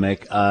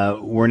pandemic.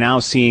 We're now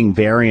seeing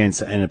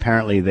variants, and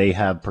apparently they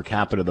have per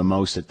capita the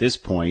most at this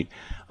point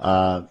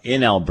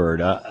in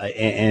Alberta,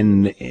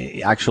 and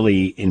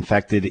actually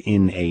infected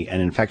in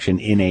an infection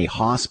in a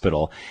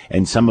hospital,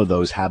 and some of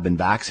those have been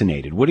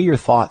vaccinated. What are your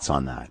thoughts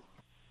on that?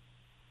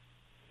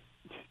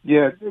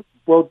 Yeah,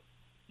 well,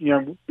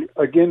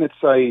 again,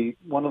 it's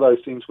one of those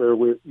things where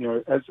we're,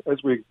 as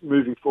we're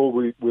moving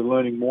forward, we're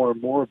learning more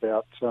and more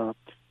about.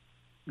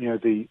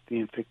 The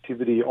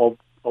infectivity of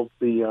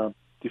the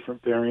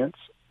different variants,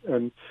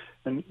 and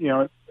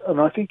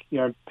I think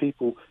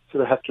people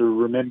sort of have to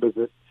remember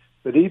that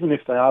But even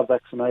if they are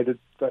vaccinated,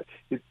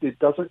 it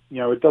doesn't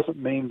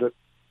mean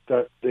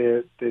that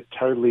they're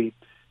totally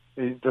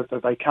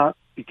that they can't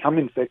become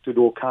infected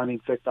or can't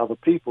infect other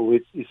people.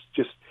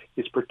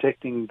 It's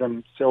protecting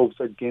themselves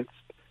against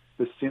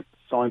the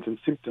signs and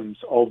symptoms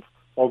of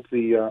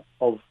COVID,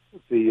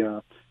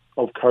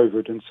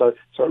 and so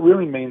it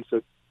really means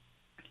that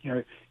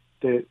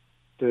the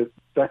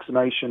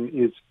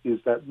vaccination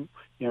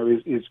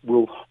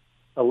will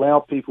allow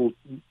people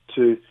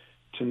to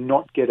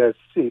not get as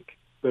sick,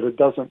 but it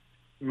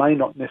may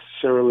not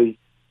necessarily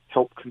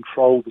help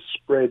control the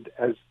spread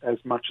as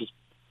much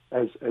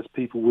as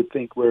people would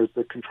think. Whereas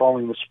the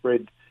controlling the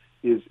spread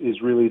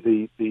is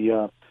really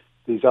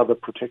these other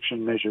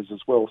protection measures as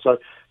well. So,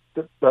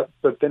 but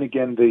then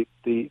again,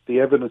 the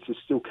evidence is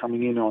still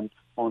coming in on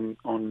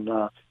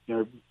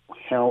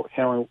how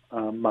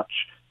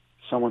much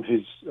someone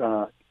who's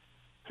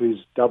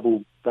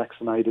double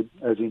vaccinated,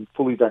 as in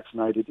fully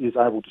vaccinated, is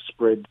able to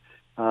spread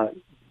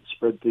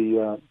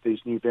these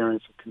new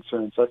variants of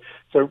concern.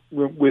 So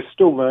we're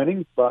still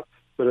learning, but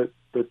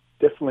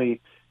definitely,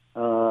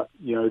 I'm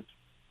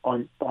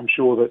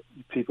sure that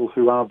people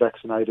who are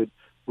vaccinated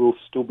will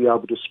still be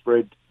able to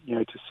spread,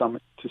 to some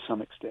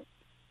extent.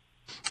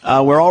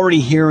 We're already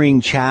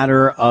hearing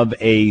chatter of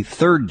a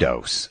third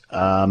dose.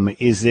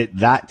 Is it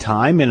that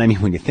time? And I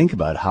mean, when you think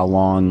about how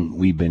long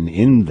we've been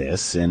in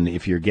this, and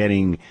if you're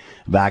getting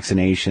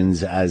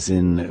vaccinations as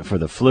in for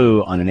the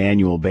flu on an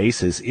annual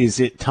basis, is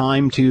it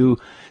time to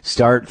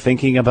start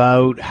thinking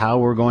about how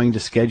we're going to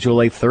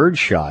schedule a third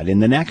shot in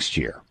the next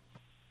year?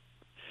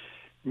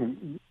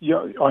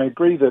 Yeah, I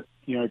agree that,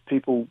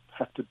 people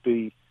have to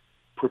be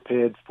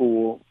prepared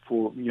for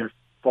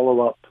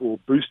follow-up or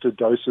booster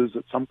doses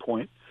at some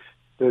point.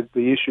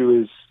 The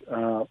issue is,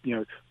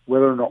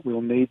 whether or not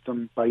we'll need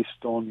them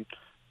based on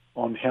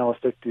how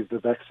effective the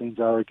vaccines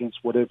are against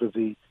whatever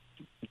these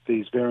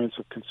variants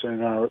of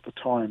concern are at the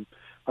time.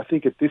 I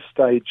think at this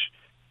stage,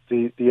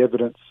 the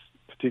evidence,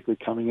 particularly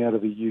coming out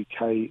of the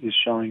UK, is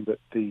showing that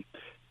the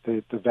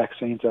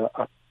vaccines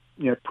are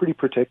pretty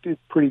protective,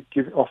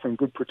 offering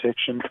good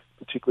protection,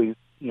 particularly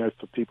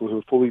for people who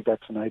are fully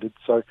vaccinated.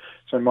 So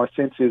my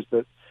sense is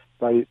that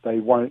they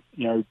won't,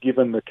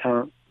 given the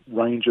current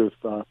range of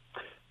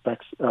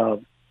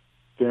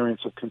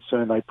variants of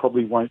concern, they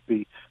probably won't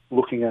be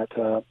looking at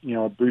a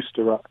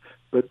booster.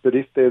 But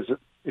if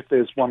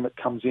there's one that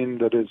comes in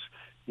that is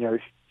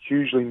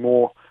hugely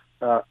more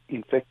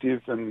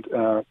infective and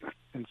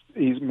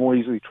is more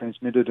easily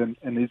transmitted and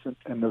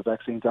the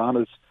vaccines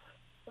aren't as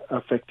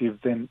effective,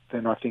 then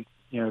I think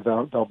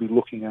they'll be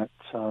looking at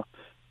a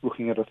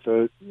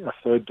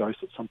third dose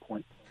at some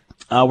point.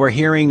 We're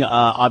hearing,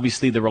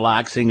 obviously, the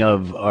relaxing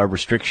of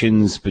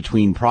restrictions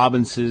between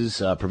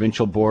provinces,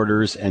 provincial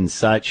borders, and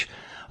such.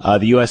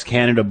 The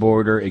U.S.-Canada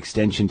border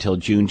extension till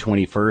June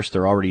 21st.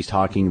 They're already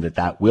talking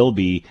that will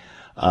be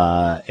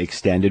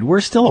extended.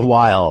 We're still a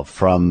while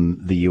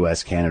from the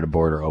U.S.-Canada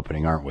border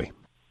opening, aren't we?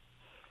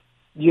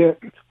 Yeah,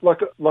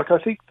 like I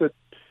think that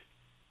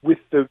with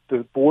the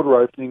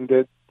border opening,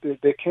 there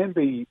can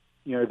be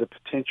the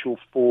potential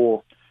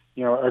for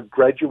a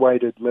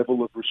graduated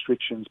level of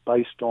restrictions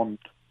based on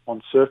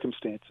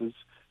circumstances,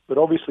 but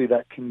obviously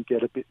that can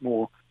get a bit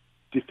more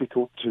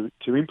difficult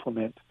to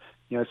implement.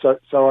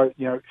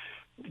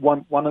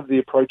 One of the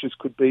approaches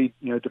could be,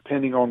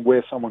 depending on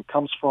where someone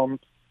comes from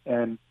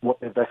and what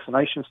their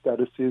vaccination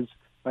status is,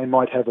 they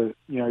might have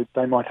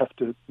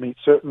to meet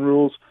certain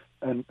rules,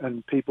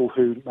 and people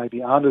who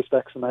maybe aren't as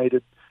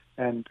vaccinated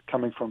and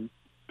coming from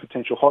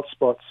potential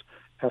hotspots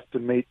have to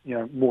meet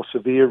more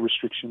severe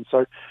restrictions.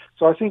 So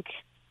I think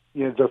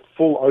the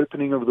full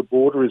opening of the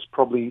border is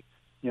probably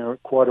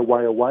quite a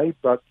way away,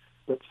 but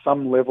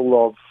some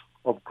level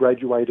of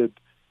graduated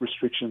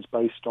restrictions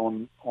based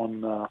on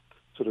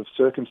sort of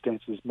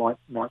circumstances might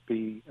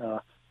be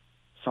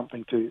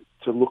something to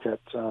look at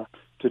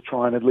to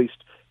try and at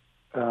least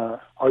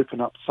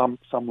open up some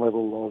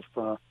level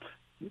of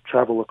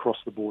travel across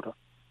the border.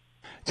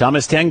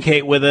 Thomas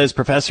Tenkate with us,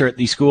 professor at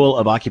the School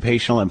of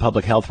Occupational and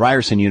Public Health,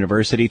 Ryerson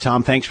University.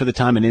 Tom, thanks for the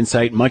time and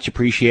insight. Much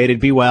appreciated.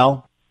 Be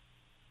well.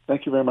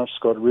 Thank you very much,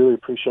 Scott. I really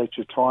appreciate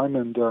your time,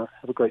 and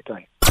have a great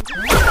day.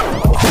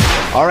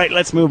 All right,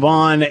 let's move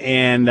on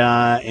and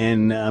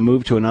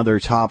move to another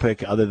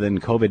topic other than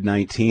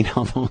COVID-19,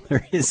 although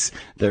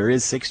there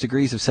is 6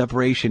 degrees of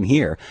separation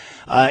here.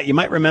 You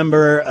might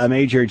remember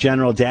Major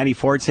General Danny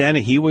Fortson.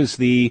 He was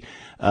the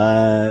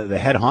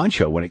head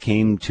honcho when it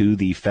came to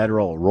the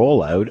federal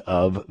rollout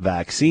of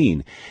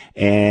vaccine,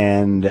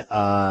 and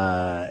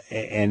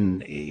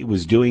he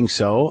was doing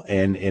so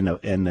and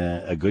in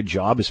a good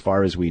job as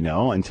far as we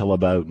know until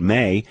about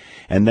May,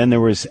 and then there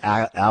was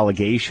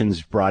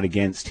allegations brought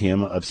against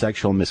him of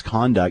sexual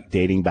misconduct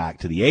dating back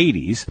to the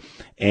 80s,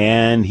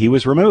 and he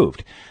was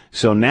removed.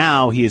 So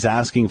now he is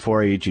asking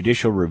for a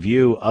judicial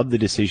review of the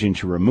decision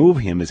to remove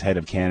him as head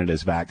of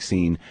Canada's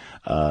vaccine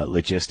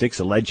logistics,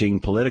 alleging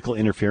political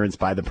interference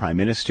by the Prime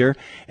Minister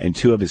and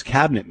 2 of his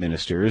cabinet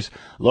ministers.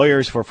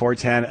 Lawyers for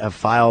Fortin have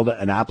filed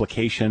an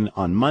application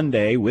on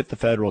Monday with the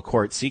federal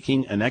court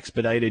seeking an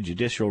expedited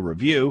judicial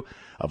review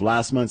of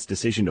last month's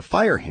decision to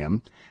fire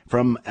him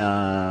from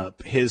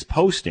his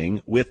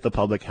posting with the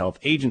Public Health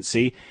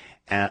Agency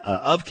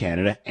of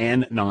Canada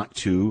and not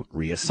to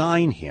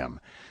reassign him.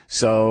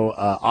 So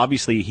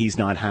obviously he's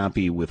not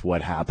happy with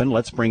what happened.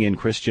 Let's bring in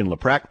Christian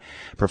Leuprecht,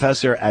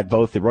 professor at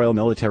both the Royal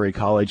Military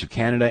College of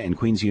Canada and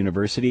Queen's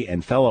University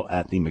and fellow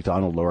at the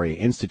Macdonald-Laurier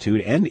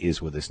Institute, and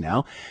is with us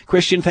now.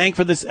 Christian, thanks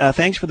for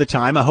the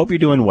time. I hope you're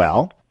doing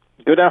well.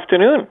 Good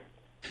afternoon.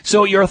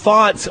 So your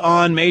thoughts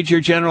on Major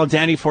General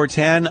Danny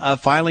Fortin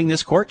filing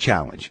this court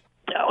challenge?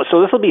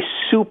 So this will be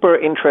super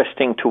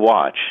interesting to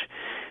watch,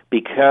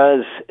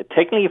 because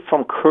technically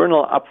from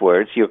colonel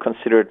upwards, you're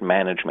considered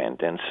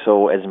management. And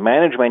so as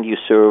management, you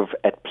serve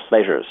at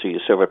pleasure. So you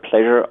serve at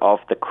pleasure of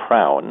the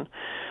Crown.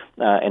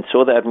 And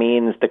so that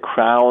means the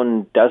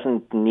Crown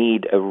doesn't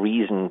need a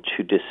reason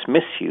to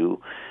dismiss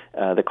you.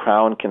 The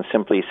Crown can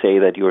simply say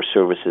that your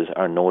services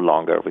are no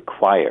longer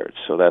required.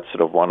 So that's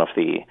sort of one of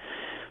the,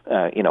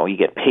 you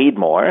get paid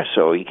more,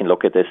 so you can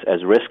look at this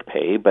as risk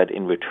pay, but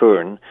in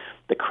return,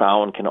 the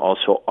Crown can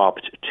also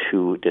opt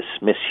to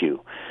dismiss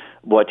you.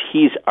 What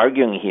he's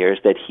arguing here is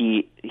that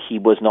he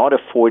was not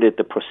afforded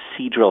the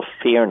procedural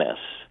fairness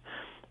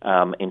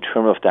in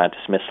terms of that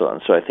dismissal.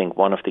 And so I think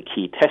one of the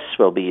key tests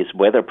will be is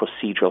whether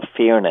procedural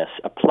fairness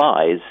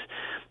applies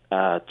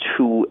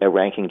to a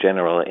ranking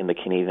general in the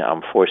Canadian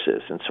Armed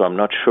Forces. And so I'm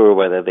not sure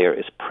whether there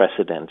is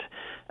precedent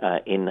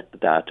in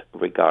that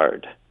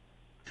regard.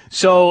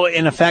 So,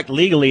 in effect,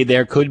 legally,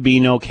 there could be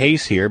no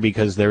case here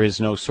because there is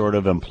no sort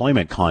of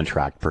employment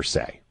contract per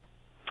se.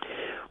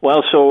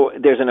 Well, so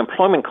there's an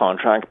employment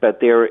contract, but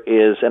there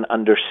is an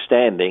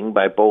understanding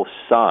by both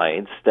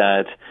sides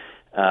that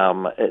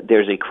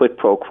there's a quid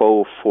pro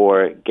quo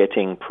for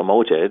getting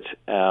promoted,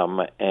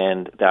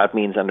 and that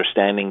means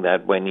understanding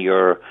that when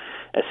you're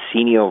a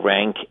senior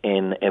rank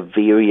in a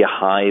very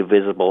high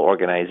visible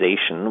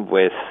organization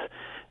with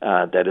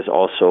that is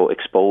also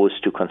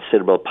exposed to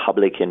considerable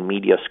public and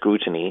media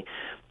scrutiny,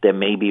 there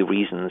may be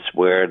reasons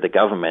where the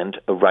government,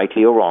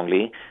 rightly or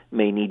wrongly,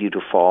 may need you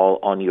to fall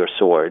on your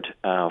sword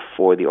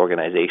for the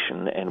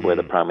organization, and where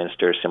the Prime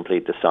Minister simply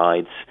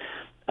decides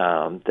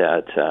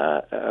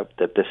that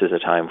this is a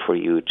time for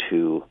you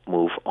to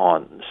move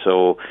on.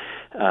 So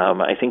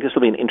I think this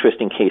will be an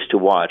interesting case to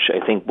watch.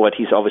 I think what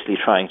he's obviously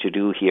trying to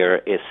do here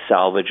is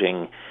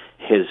salvaging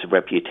his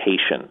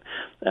reputation,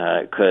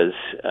 because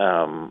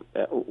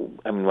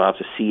we'll have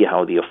to see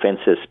how the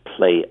offenses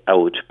play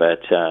out,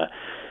 but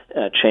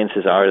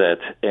chances are that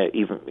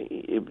even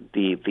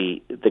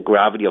the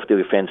gravity of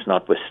the offense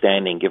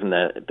notwithstanding, given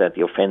that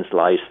the offense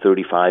lies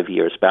 35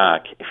 years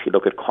back, if you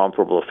look at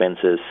comparable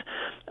offenses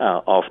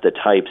of the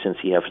type, since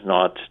he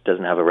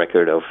doesn't have a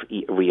record of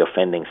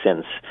reoffending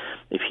since,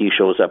 if he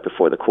shows up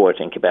before the court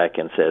in Quebec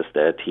and says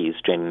that he's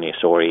genuinely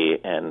sorry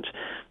and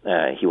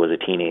he was a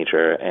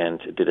teenager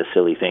and did a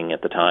silly thing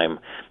at the time,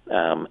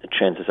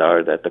 chances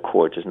are that the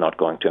court is not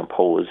going to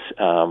impose,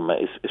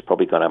 is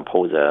probably going to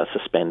impose a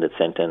suspended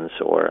sentence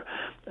or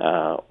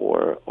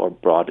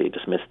broadly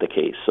dismiss the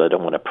case. So I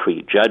don't want to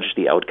prejudge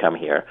the outcome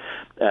here,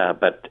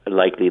 but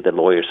likely the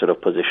lawyer's sort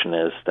of position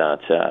is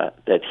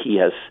that he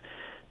has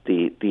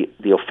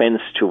the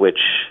offense to which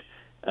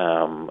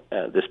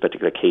this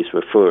particular case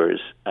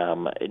refers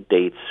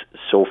dates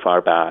so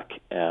far back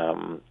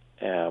and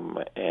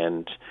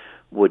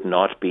would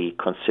not be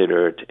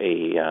considered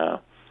a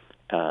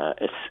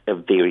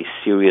very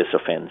serious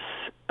offense,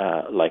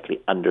 likely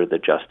under the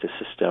justice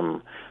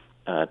system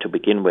to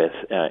begin with,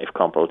 if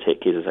comparable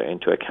cases are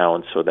into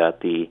account, so that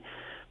the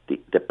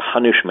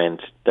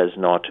punishment does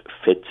not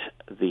fit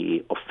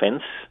the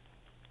offense,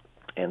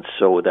 and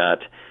so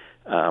that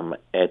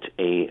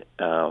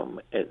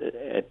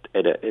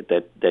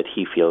that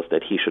he feels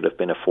that he should have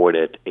been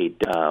afforded a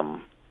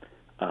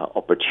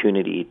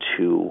opportunity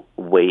to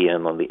weigh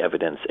in on the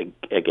evidence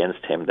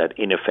against him, that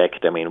in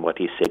effect, what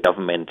he said,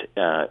 government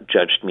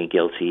judged me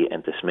guilty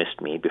and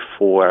dismissed me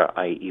before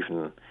I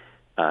even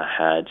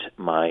had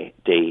my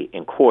day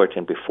in court,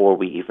 and before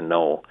we even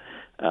know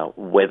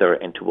whether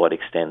and to what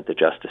extent the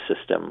justice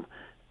system,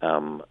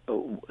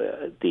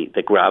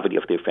 the gravity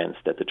of the offense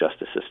that the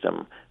justice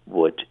system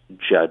would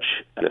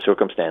judge the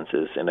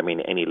circumstances. And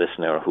any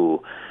listener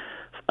who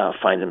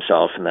finds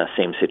himself in that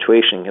same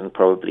situation can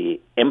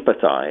probably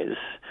empathize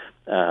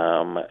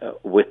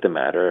with the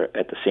matter.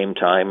 At the same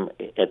time,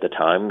 at the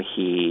time,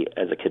 he,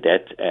 as a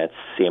cadet at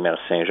CMR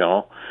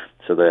Saint-Jean,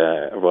 so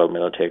the Royal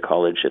Military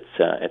College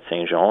at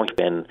Saint-Jean, he'd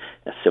been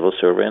a civil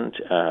servant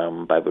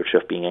by virtue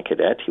of being a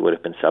cadet. He would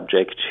have been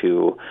subject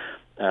to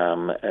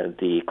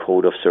the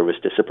Code of Service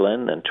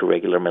Discipline and to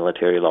regular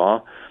military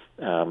law,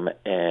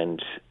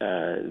 and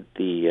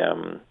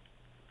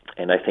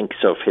I think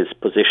so. His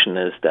position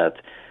is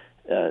that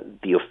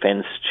the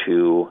offense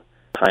to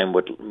time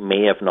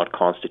may have not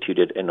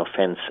constituted an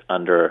offense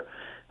under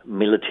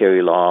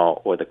military law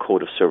or the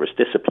Code of Service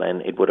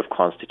Discipline. It would have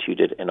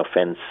constituted an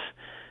offense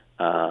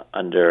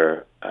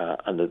under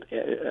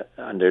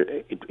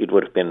it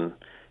would have been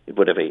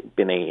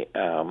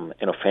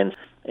an offense,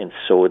 and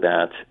so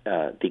that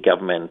the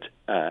government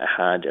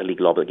had a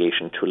legal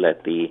obligation to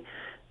let the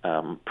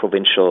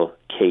provincial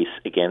case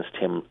against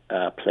him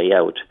play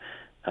out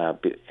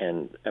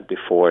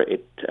before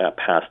it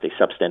passed a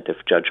substantive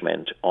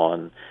judgment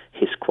on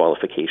his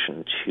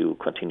qualification to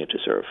continue to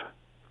serve.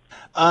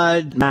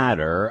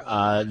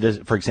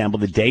 For example,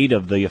 the date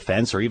of the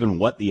offense, or even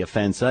what the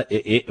offense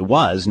it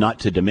was, not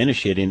to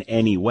diminish it in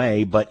any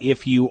way. But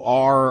if you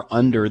are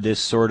under this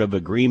sort of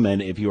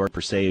agreement, if you are,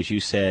 per se, as you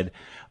said,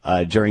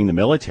 during the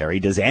military,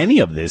 does any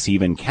of this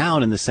even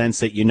count in the sense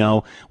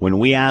that, when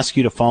we ask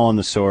you to fall on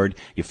the sword,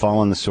 you fall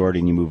on the sword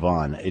and you move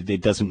on?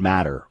 It doesn't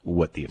matter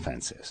what the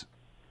offense is.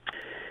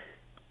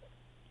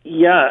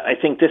 Yeah, I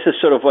think this is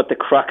sort of what the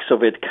crux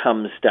of it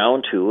comes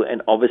down to,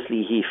 and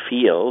obviously he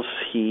feels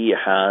he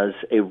has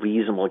a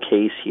reasonable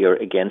case here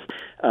against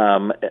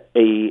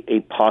a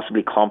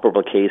possibly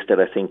comparable case that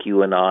I think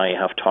you and I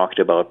have talked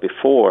about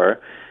before,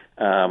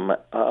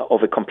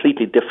 of a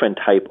completely different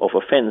type of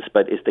offense,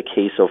 but is the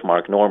case of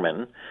Mark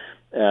Norman,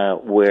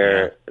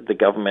 where the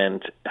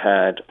government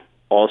had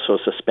also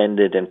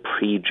suspended and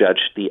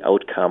prejudged the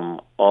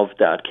outcome of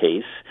that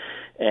case.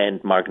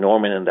 And Mark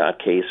Norman in that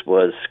case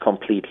was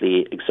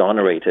completely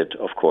exonerated,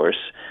 of course,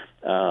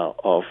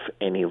 of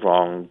any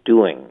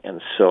wrongdoing.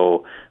 And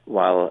so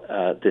while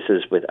this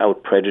is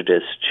without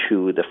prejudice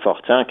to the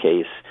Fortin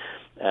case,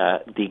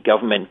 the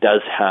government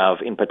does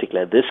have, in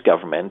particular this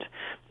government,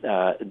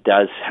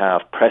 does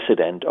have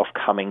precedent of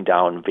coming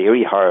down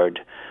very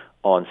hard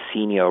on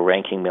senior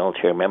ranking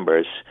military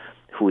members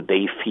who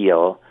they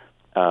feel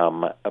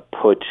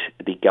put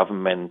the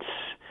government's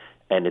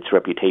and its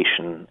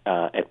reputation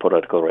at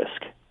political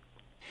risk.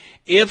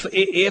 If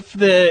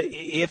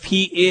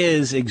he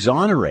is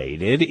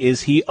exonerated,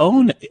 is he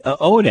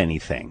owed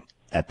anything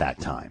at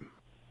that time?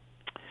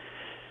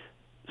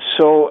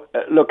 So,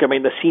 look, I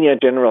mean, the senior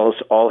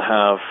generals all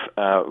have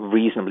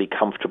reasonably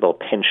comfortable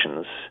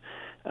pensions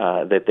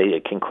that they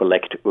can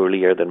collect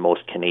earlier than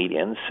most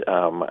Canadians.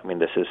 I mean,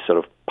 this is sort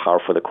of par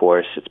for the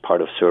course. It's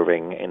part of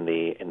serving in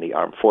the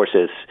armed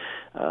forces,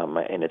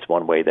 and it's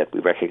one way that we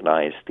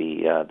recognize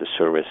the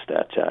service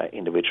that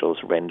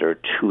individuals render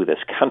to this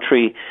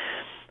country.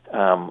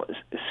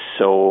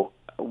 So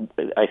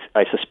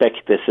I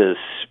suspect this is,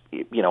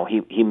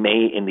 he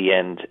may in the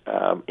end,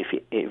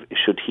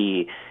 should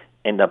he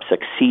end up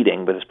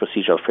succeeding with his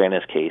procedural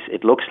fairness case,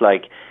 it looks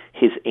like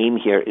his aim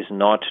here is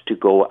not to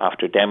go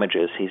after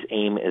damages. His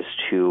aim is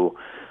to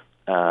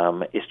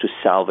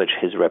salvage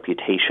his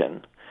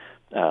reputation,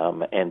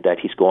 and that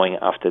he's going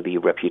after the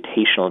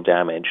reputational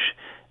damage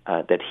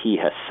that he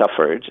has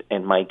suffered.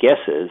 And my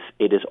guess is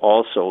it is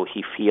also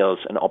he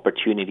feels an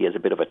opportunity as a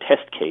bit of a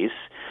test case,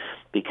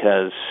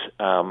 because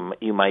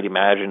you might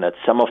imagine that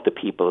some of the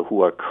people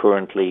who are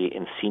currently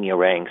in senior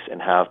ranks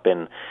and have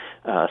been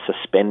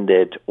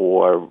suspended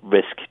or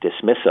risk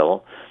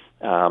dismissal,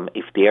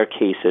 if their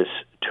cases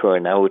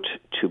turn out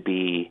to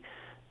be,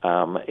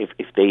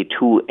 if they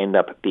too end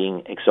up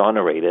being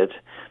exonerated,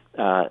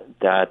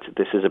 that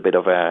this is a bit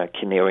of a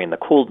canary in the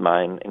coal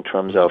mine in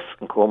terms of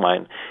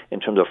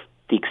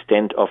the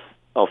extent of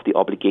the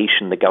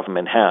obligation the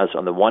government has,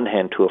 on the one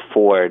hand, to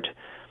afford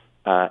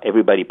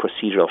everybody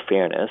procedural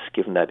fairness,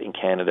 given that in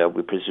Canada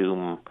we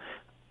presume,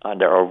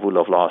 under our rule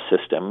of law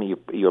system,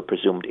 you're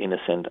presumed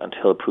innocent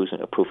until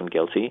proven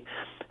guilty,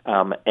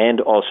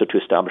 and also to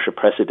establish a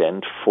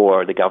precedent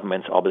for the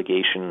government's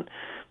obligation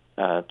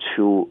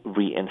to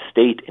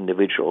reinstate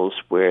individuals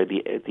where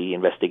the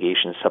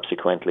investigation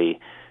subsequently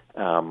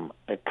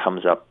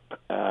comes up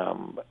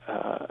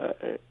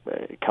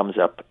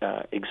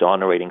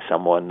exonerating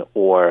someone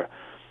or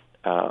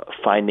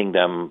finding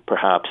them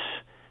perhaps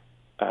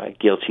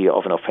guilty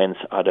of an offense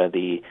under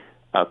the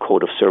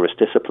Code of Service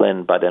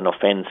Discipline, but an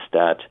offense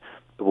that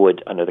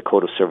would, under the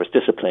Code of Service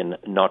Discipline,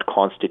 not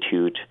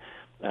constitute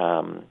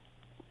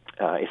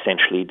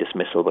essentially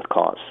dismissal with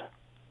cause.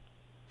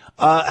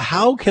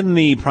 How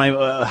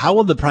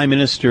will the Prime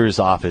Minister's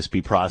office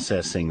be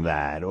processing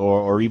that,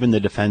 or even the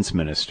Defense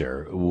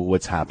Minister?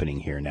 What's happening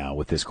here now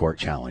with this court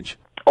challenge?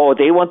 Oh,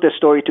 they want this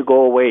story to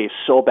go away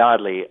so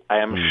badly, I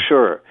am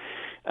sure.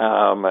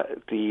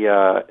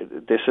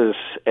 This is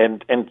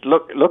and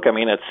look. I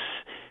mean,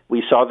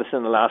 we saw this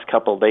in the last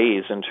couple of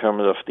days in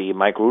terms of the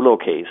Mike Rouleau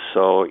case.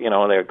 So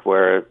there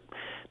were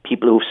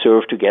people who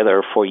served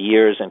together for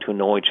years and who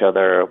know each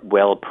other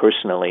well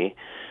personally,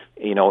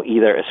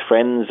 either as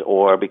friends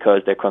or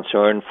because they're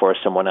concerned for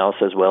someone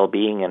else's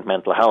well-being and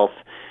mental health,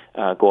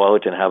 go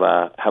out and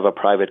have a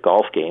private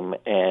golf game,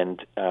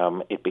 and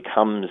it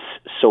becomes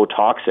so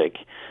toxic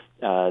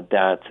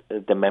that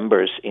the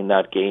members in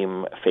that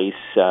game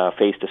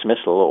face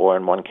dismissal, or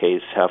in one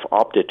case have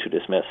opted to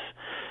dismiss.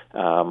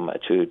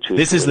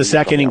 This is the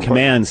second in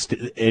command,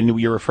 and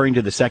you're referring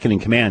to the second in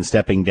command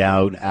stepping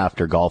down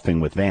after golfing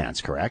with Vance,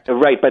 correct?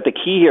 Right, but the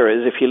key here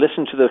is if you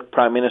listen to the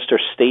Prime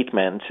Minister's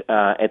statement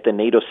at the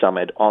NATO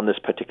summit on this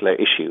particular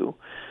issue,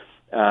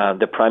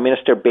 the Prime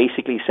Minister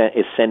basically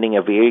is sending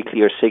a very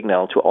clear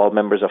signal to all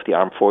members of the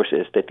armed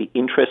forces that the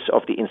interests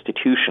of the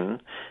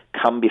institution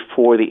come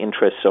before the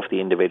interests of the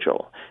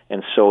individual.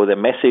 And so the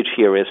message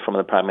here is from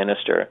the Prime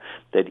Minister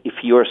that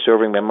if you are a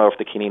serving member of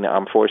the Canadian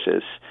Armed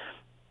Forces,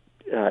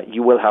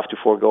 you will have to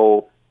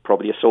forego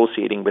probably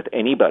associating with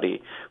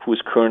anybody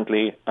who's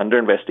currently under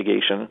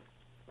investigation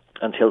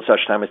until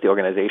such time as the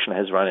organization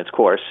has run its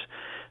course.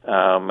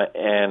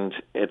 And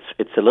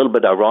it's a little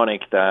bit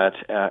ironic that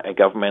a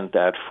government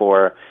that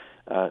for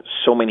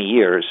so many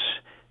years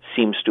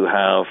seems to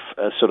have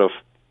sort of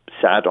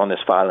sat on this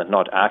file and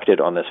not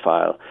acted on this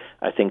file.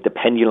 I think the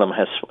pendulum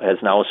has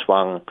now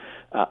swung,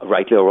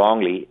 rightly or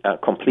wrongly,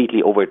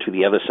 completely over to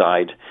the other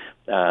side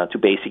to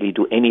basically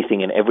do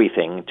anything and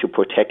everything to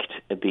protect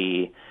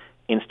the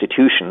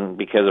institution,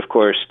 because, of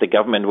course, the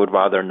government would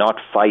rather not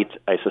fight,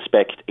 I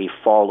suspect, a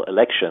fall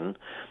election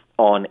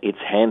on its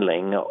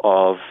handling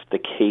of the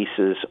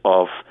cases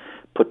of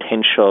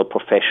potential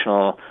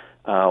professional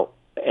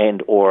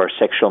and or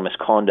sexual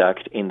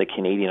misconduct in the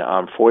Canadian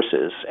Armed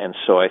Forces. And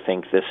so I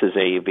think this is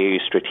a very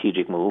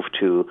strategic move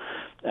to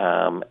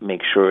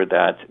make sure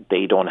that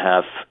they don't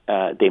have,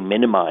 they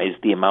minimize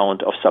the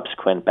amount of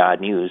subsequent bad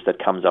news that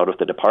comes out of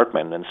the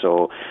department. And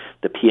so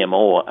the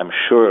PMO, I'm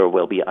sure,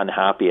 will be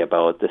unhappy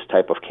about this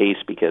type of case,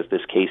 because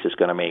this case is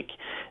going to make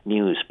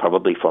news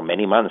probably for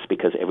many months,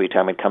 because every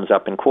time it comes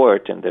up in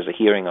court and there's a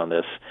hearing on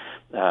this,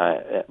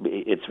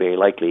 it's very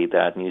likely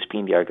that News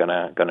Media are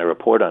going to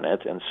report on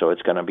it, and so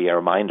it's going to be a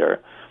reminder.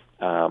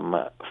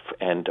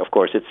 And of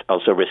course, it's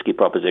also a risky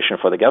proposition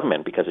for the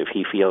government, because if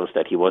he feels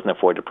that he wasn't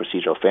afforded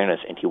procedural fairness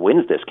and he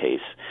wins this case,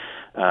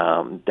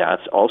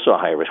 that's also a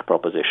high risk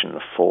proposition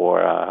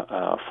for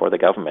the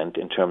government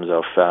in terms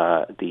of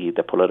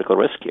the political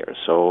risk here.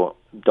 So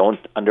don't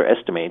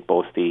underestimate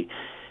both the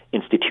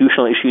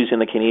institutional issues in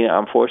the Canadian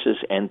Armed Forces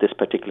and this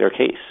particular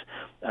case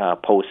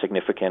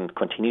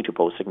continue to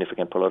pose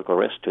significant political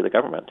risk to the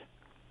government.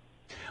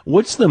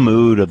 What's the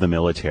mood of the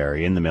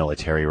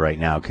military right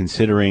now,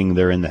 considering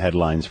they're in the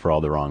headlines for all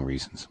the wrong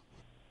reasons?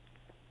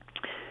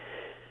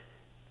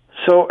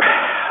 So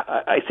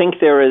I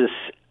think there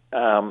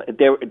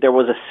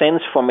was a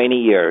sense for many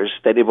years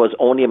that it was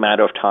only a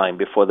matter of time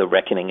before the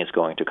reckoning is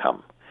going to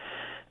come.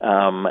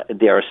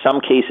 There are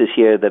some cases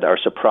here that are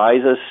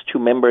surprises to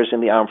members in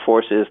the armed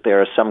forces.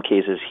 There are some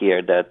cases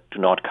here that do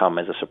not come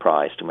as a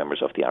surprise to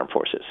members of the armed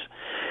forces.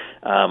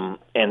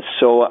 And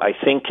so I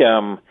think,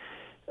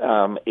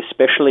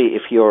 especially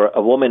if you're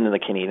a woman in the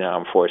Canadian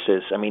Armed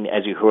Forces, I mean,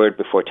 as you heard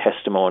before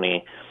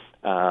testimony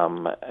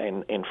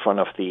in front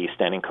of the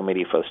Standing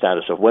Committee for the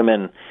Status of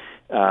Women,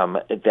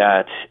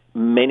 that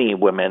many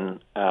women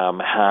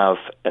have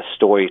a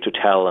story to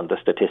tell, and the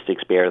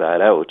statistics bear that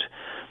out.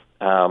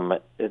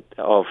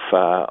 Of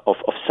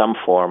some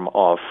form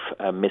of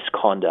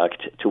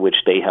misconduct to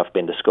which they have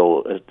been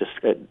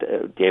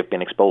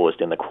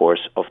exposed in the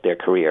course of their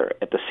career.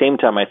 At the same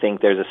time, I think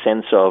there's a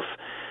sense of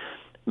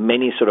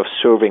many sort of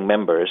serving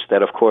members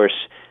that, of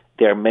course,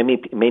 there are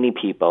many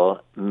people,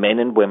 men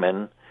and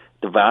women,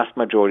 the vast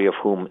majority of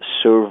whom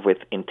serve with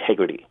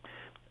integrity,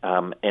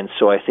 and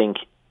so I think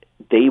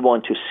they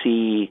want to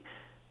see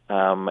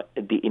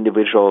the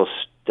individuals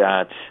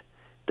that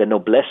the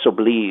noblesse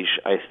oblige,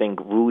 I think,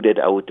 rooted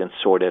out and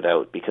sorted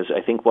out, because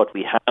I think what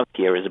we have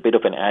here is a bit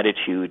of an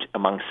attitude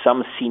among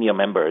some senior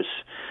members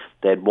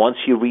that once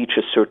you reach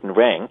a certain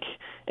rank,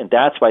 and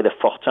that's why the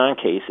Fortin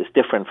case is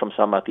different from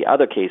some of the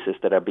other cases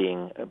that are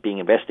being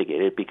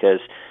investigated, because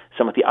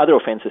some of the other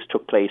offenses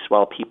took place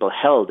while people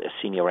held a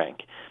senior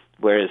rank,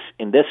 whereas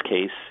in this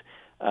case,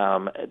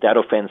 that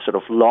offense sort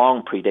of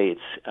long predates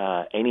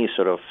any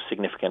sort of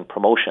significant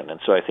promotion.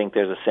 And so I think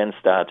there's a sense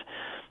that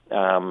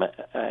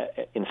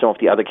in some of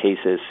the other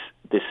cases,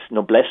 this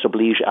noblesse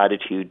oblige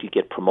attitude, you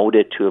get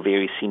promoted to a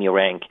very senior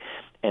rank,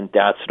 and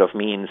that sort of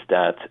means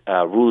that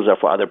rules are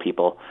for other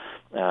people.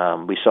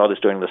 We saw this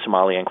during the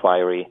Somalia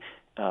inquiry,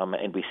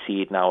 and we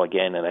see it now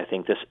again, and I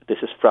think this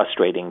is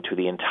frustrating to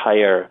the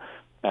entire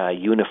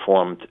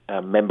uniformed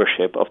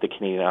membership of the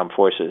Canadian Armed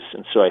Forces.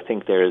 And so I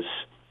think there's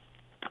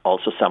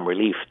also some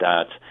relief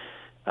that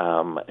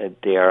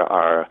there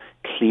are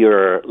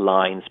clearer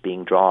lines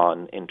being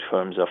drawn in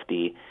terms of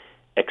the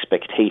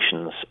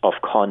expectations of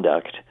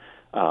conduct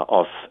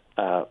of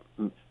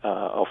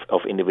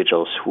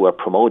individuals who are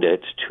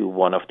promoted to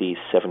one of these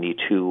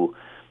 72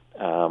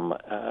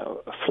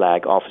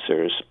 flag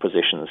officers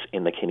positions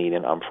in the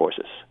Canadian Armed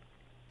Forces.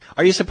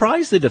 Are you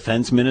surprised the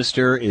defense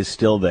minister is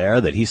still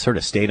there, that he sort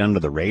of stayed under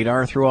the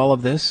radar through all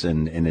of this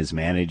and has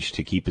managed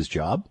to keep his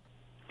job?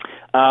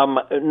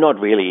 Not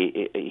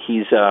really.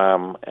 He's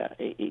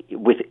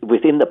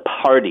within the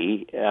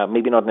party,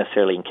 maybe not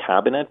necessarily in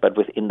cabinet, but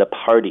within the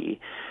party.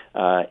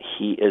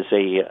 He is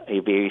a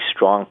very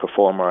strong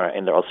performer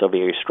and also a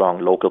very strong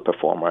local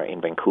performer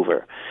in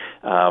Vancouver.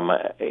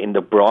 In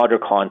the broader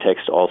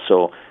context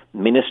also,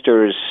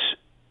 ministers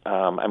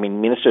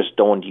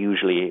don't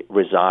usually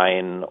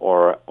resign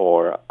or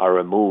are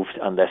removed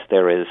unless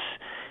there is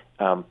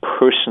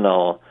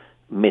personal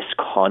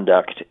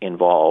misconduct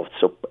involved.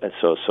 So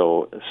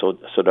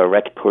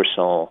direct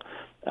personal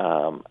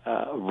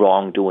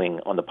wrongdoing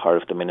on the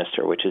part of the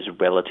minister, which is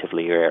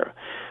relatively rare.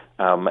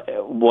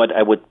 What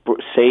I would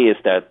say is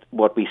that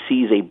what we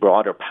see is a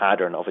broader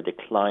pattern of a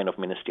decline of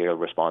ministerial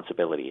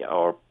responsibility.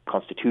 Our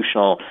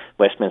constitutional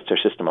Westminster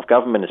system of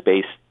government is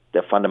based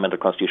the fundamental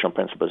constitutional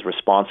principle is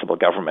responsible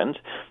government.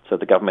 So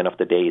the government of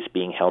the day is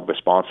being held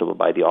responsible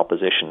by the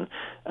opposition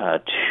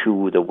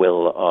to the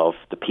will of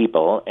the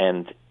people.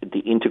 And the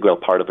integral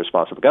part of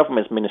responsible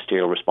government is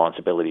ministerial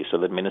responsibility, so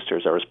that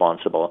ministers are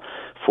responsible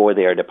for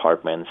their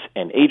departments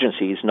and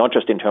agencies, not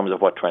just in terms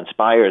of what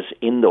transpires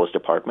in those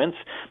departments,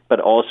 but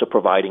also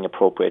providing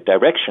appropriate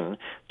direction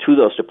to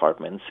those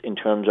departments in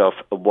terms of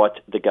what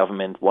the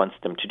government wants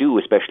them to do,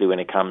 especially when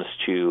it comes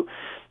to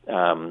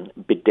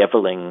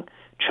bedeviling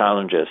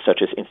challenges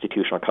such as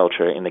institutional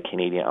culture in the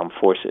Canadian Armed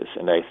Forces.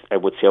 And I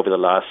would say over the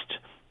last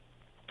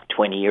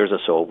 20 years or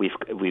so,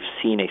 we've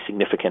seen a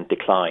significant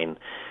decline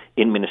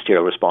in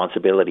ministerial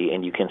responsibility,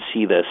 and you can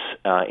see this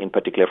in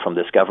particular from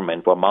this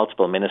government, where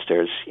multiple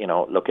ministers,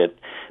 look at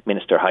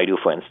Minister Hajdu,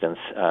 for instance,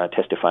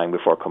 testifying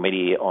before a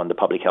committee on the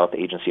Public Health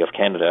Agency of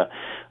Canada.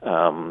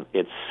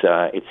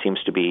 It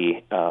seems to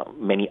be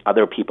many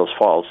other people's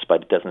faults,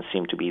 but it doesn't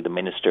seem to be the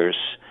minister's.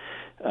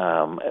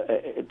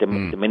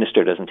 The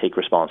minister doesn't take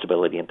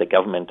responsibility, and the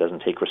government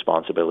doesn't take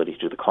responsibility.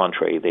 To the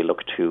contrary, they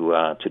look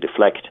to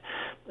deflect,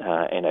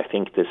 and I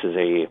think this is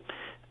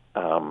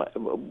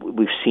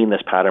we've seen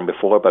this pattern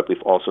before, but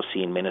we've also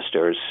seen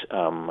ministers,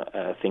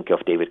 think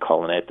of David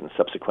Collinette and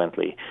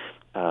subsequently,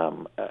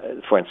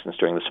 for instance,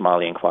 during the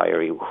Somali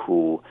inquiry,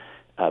 who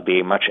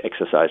very much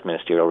exercised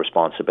ministerial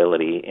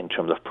responsibility in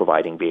terms of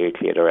providing very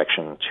clear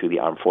direction to the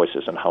armed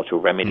forces on how to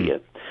remedy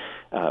it.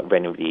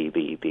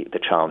 The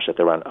challenge that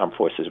the armed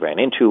forces ran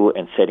into,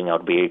 and setting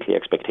out very clear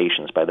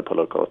expectations by the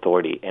political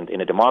authority. And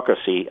in a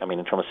democracy,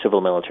 in terms of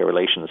civil-military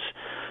relations,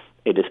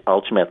 it is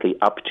ultimately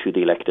up to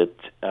the elected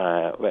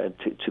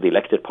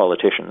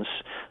politicians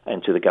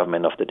and to the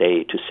government of the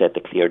day to set the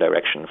clear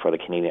direction for the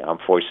Canadian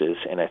Armed Forces.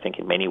 And I think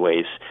in many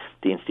ways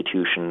the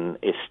institution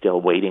is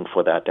still waiting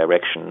for that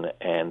direction,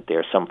 and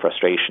there's some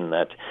frustration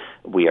that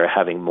we are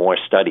having more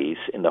studies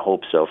in the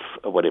hopes of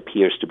what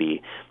appears to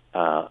be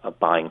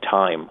buying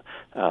time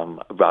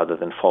rather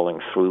than following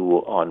through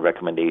on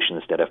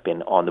recommendations that have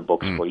been on the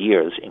books for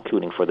years,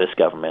 including for this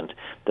government,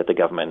 that the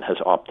government has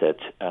opted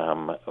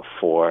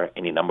for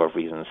any number of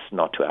reasons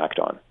not to act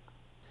on.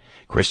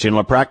 Christian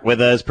Leuprecht with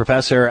us,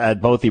 professor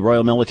at both the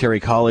Royal Military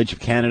College of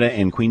Canada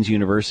and Queen's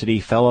University,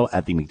 fellow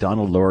at the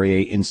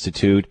Macdonald-Laurier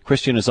Institute.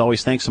 Christian, as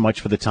always, thanks so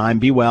much for the time.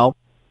 Be well.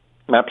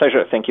 My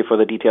pleasure. Thank you for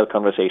the detailed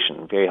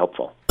conversation. Very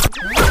helpful.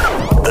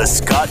 The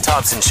Scott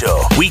Thompson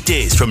Show,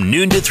 weekdays from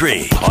noon to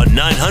 3 on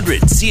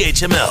 900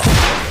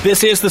 CHML.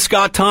 This is the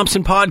Scott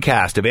Thompson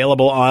Podcast,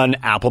 available on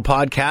Apple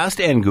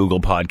Podcast and Google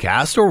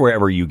Podcast, or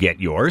wherever you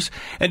get yours.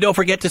 And don't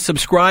forget to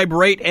subscribe,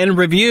 rate, and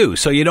review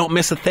so you don't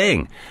miss a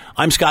thing.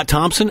 I'm Scott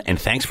Thompson, and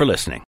thanks for listening.